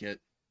syndicate.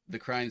 The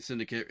crime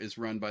syndicate is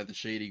run by the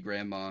shady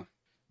grandma.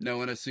 No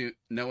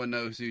one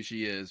knows who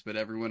she is, but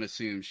everyone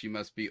assumes she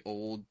must be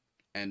old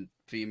and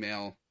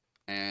female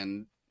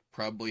and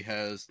probably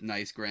has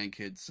nice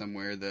grandkids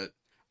somewhere that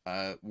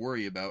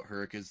worry about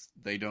her because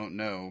they don't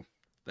know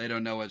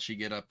what she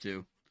get up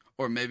to.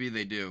 Or maybe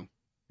they do.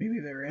 Maybe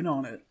they're in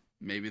on it.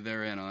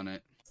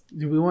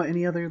 Do we want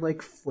any other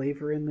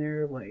flavor in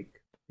there?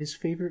 His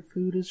favorite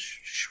food is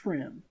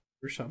shrimp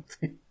or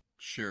something.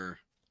 Sure.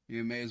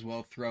 You may as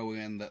well throw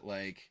in that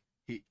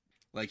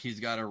he's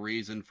got a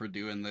reason for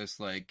doing this,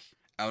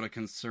 out of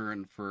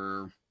concern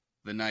for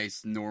the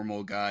nice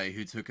normal guy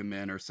who took him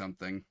in or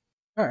something.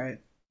 All right.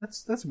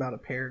 That's about a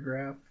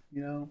paragraph,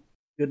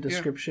 Good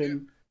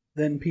description. Yeah.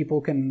 Then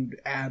people can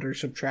add or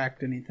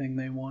subtract anything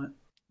they want.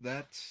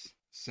 That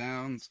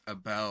sounds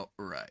about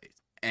right.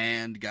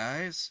 And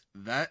guys,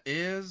 that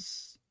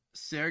is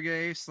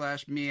Sergey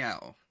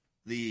 /Meow,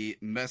 the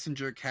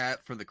messenger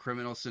cat for the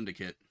criminal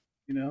syndicate.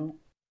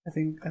 I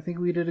think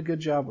we did a good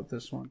job with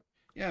this one.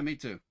 Yeah, me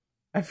too.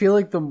 I feel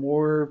like the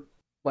more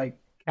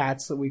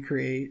cats that we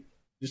create,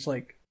 just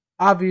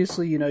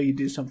obviously, you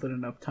do something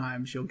enough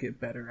times, you'll get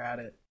better at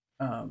it.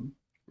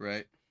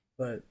 Right.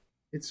 But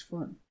it's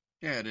fun.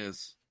 Yeah, it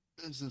is.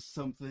 This is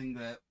something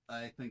that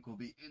I think will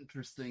be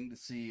interesting to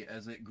see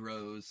as it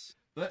grows.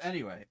 But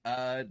anyway,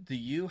 do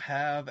you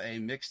have a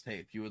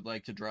mixtape you would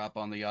like to drop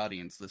on the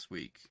audience this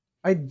week?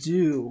 I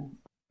do.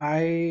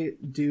 I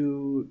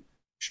do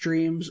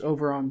streams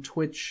over on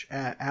Twitch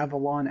at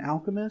Avalon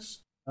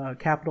Alchemist,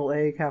 capital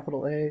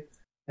A,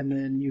 and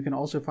then you can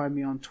also find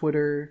me on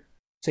Twitter,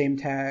 same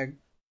tag,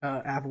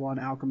 Avalon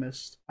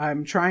Alchemist.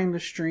 I'm trying to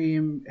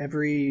stream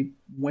every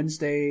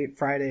Wednesday,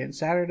 Friday, and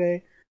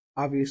Saturday.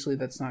 Obviously,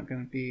 that's not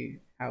going to be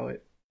how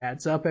it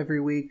adds up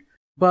every week,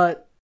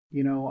 but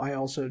I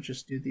also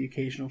just do the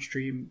occasional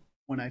stream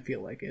when I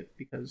feel like it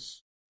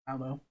because I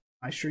don't know,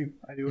 I stream,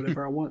 I do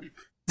whatever I want.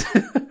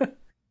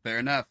 Fair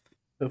enough.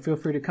 So feel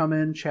free to come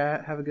in,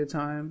 chat, have a good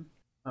time.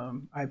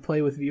 I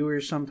play with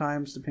viewers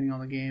sometimes, depending on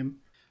the game.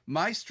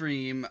 My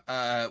stream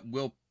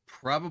will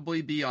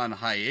probably be on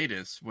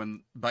hiatus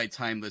by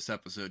time this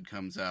episode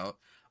comes out.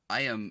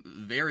 I am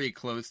very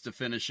close to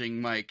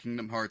finishing my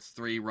Kingdom Hearts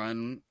 3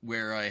 run,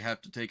 where I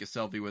have to take a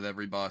selfie with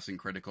every boss in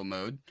critical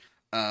mode.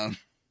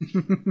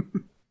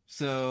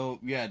 So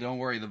yeah, don't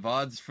worry. The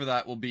VODs for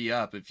that will be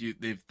up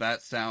if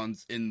that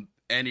sounds in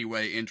any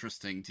way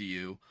interesting to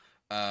you.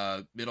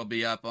 It'll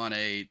be up on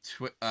a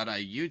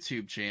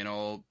YouTube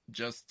channel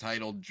just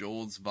titled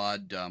Joel's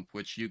VOD Dump,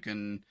 which you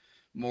can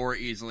more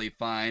easily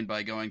find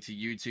by going to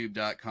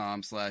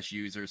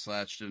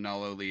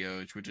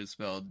youtube.com/user/DenaloLeoj, which is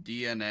spelled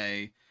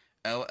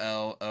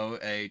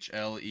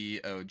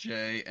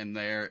DNALLOHLEOJ, and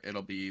there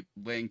it'll be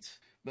linked.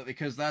 But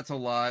because that's a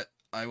lot,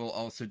 I will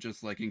also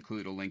just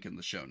include a link in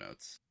the show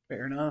notes.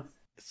 Fair enough.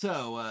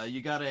 So,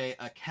 you got a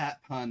cat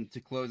pun to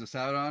close us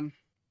out on?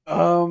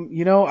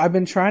 I've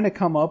been trying to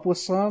come up with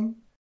some,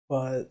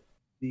 but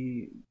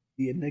the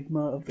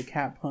enigma of the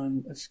cat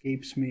pun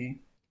escapes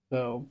me.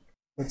 So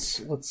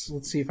let's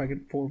see if I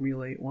can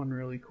formulate one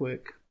really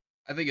quick.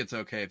 I think it's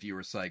okay if you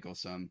recycle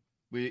some.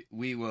 We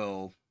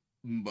will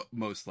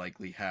most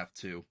likely have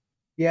to.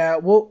 Yeah,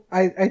 well,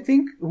 I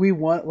think we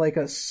want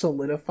a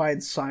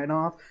solidified sign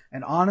off,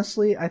 and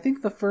honestly, I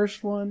think the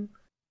first one,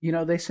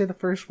 they say the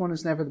first one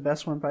is never the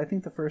best one, but I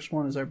think the first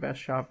one is our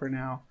best shot for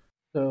now.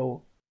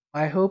 So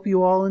I hope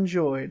you all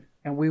enjoyed,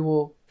 and we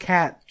will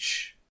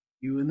catch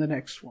you in the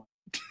next one.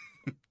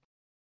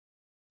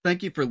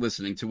 Thank you for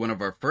listening to one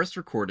of our first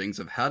recordings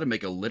of how to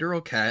make a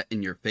literal cat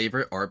in your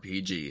favorite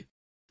RPG.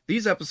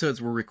 These episodes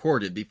were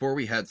recorded before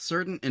we had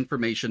certain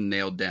information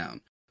nailed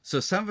down, so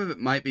some of it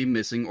might be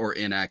missing or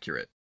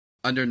inaccurate.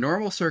 Under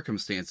normal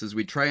circumstances,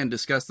 we try and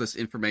discuss this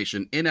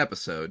information in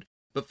episode,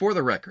 but for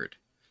the record,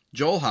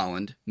 Joel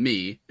Holland,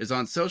 me, is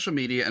on social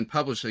media and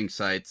publishing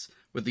sites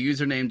with the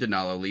username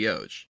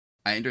DenaloLeoj.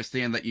 I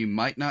understand that you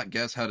might not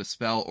guess how to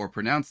spell or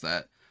pronounce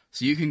that,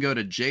 so you can go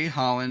to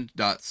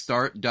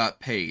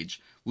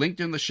jholland.start.page, linked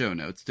in the show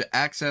notes, to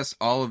access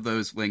all of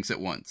those links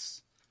at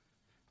once.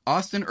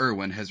 Austin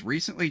Irwin has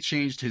recently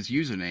changed his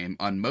username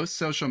on most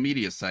social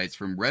media sites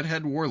from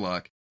Redhead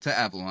Warlock to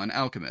Avalon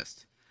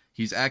Alchemist.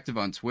 He's active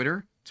on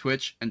Twitter,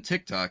 Twitch, and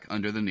TikTok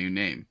under the new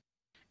name.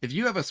 If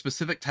you have a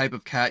specific type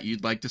of cat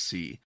you'd like to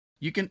see,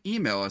 you can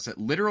email us at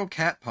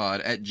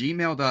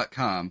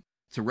literalcatpod@gmail.com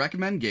to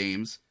recommend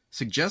games,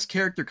 suggest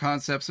character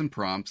concepts and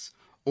prompts,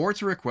 or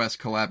to request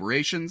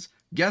collaborations,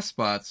 guest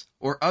spots,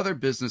 or other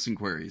business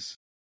inquiries.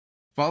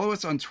 Follow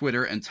us on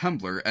Twitter and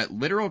Tumblr at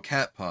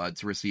literalcatpod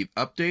to receive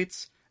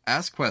updates,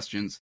 ask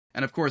questions,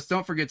 and of course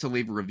don't forget to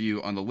leave a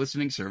review on the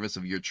listening service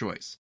of your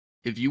choice.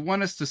 If you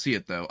want us to see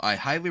it though, I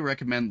highly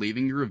recommend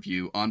leaving your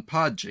review on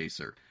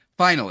Podchaser.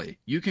 Finally,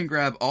 you can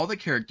grab all the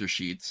character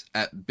sheets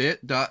at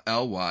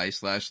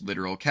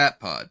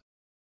bit.ly/literalcatpod.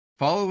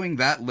 Following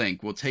that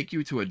link will take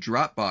you to a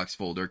Dropbox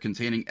folder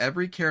containing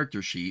every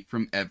character sheet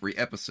from every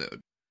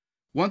episode.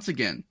 Once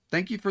again,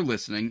 thank you for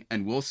listening,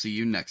 and we'll see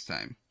you next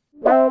time.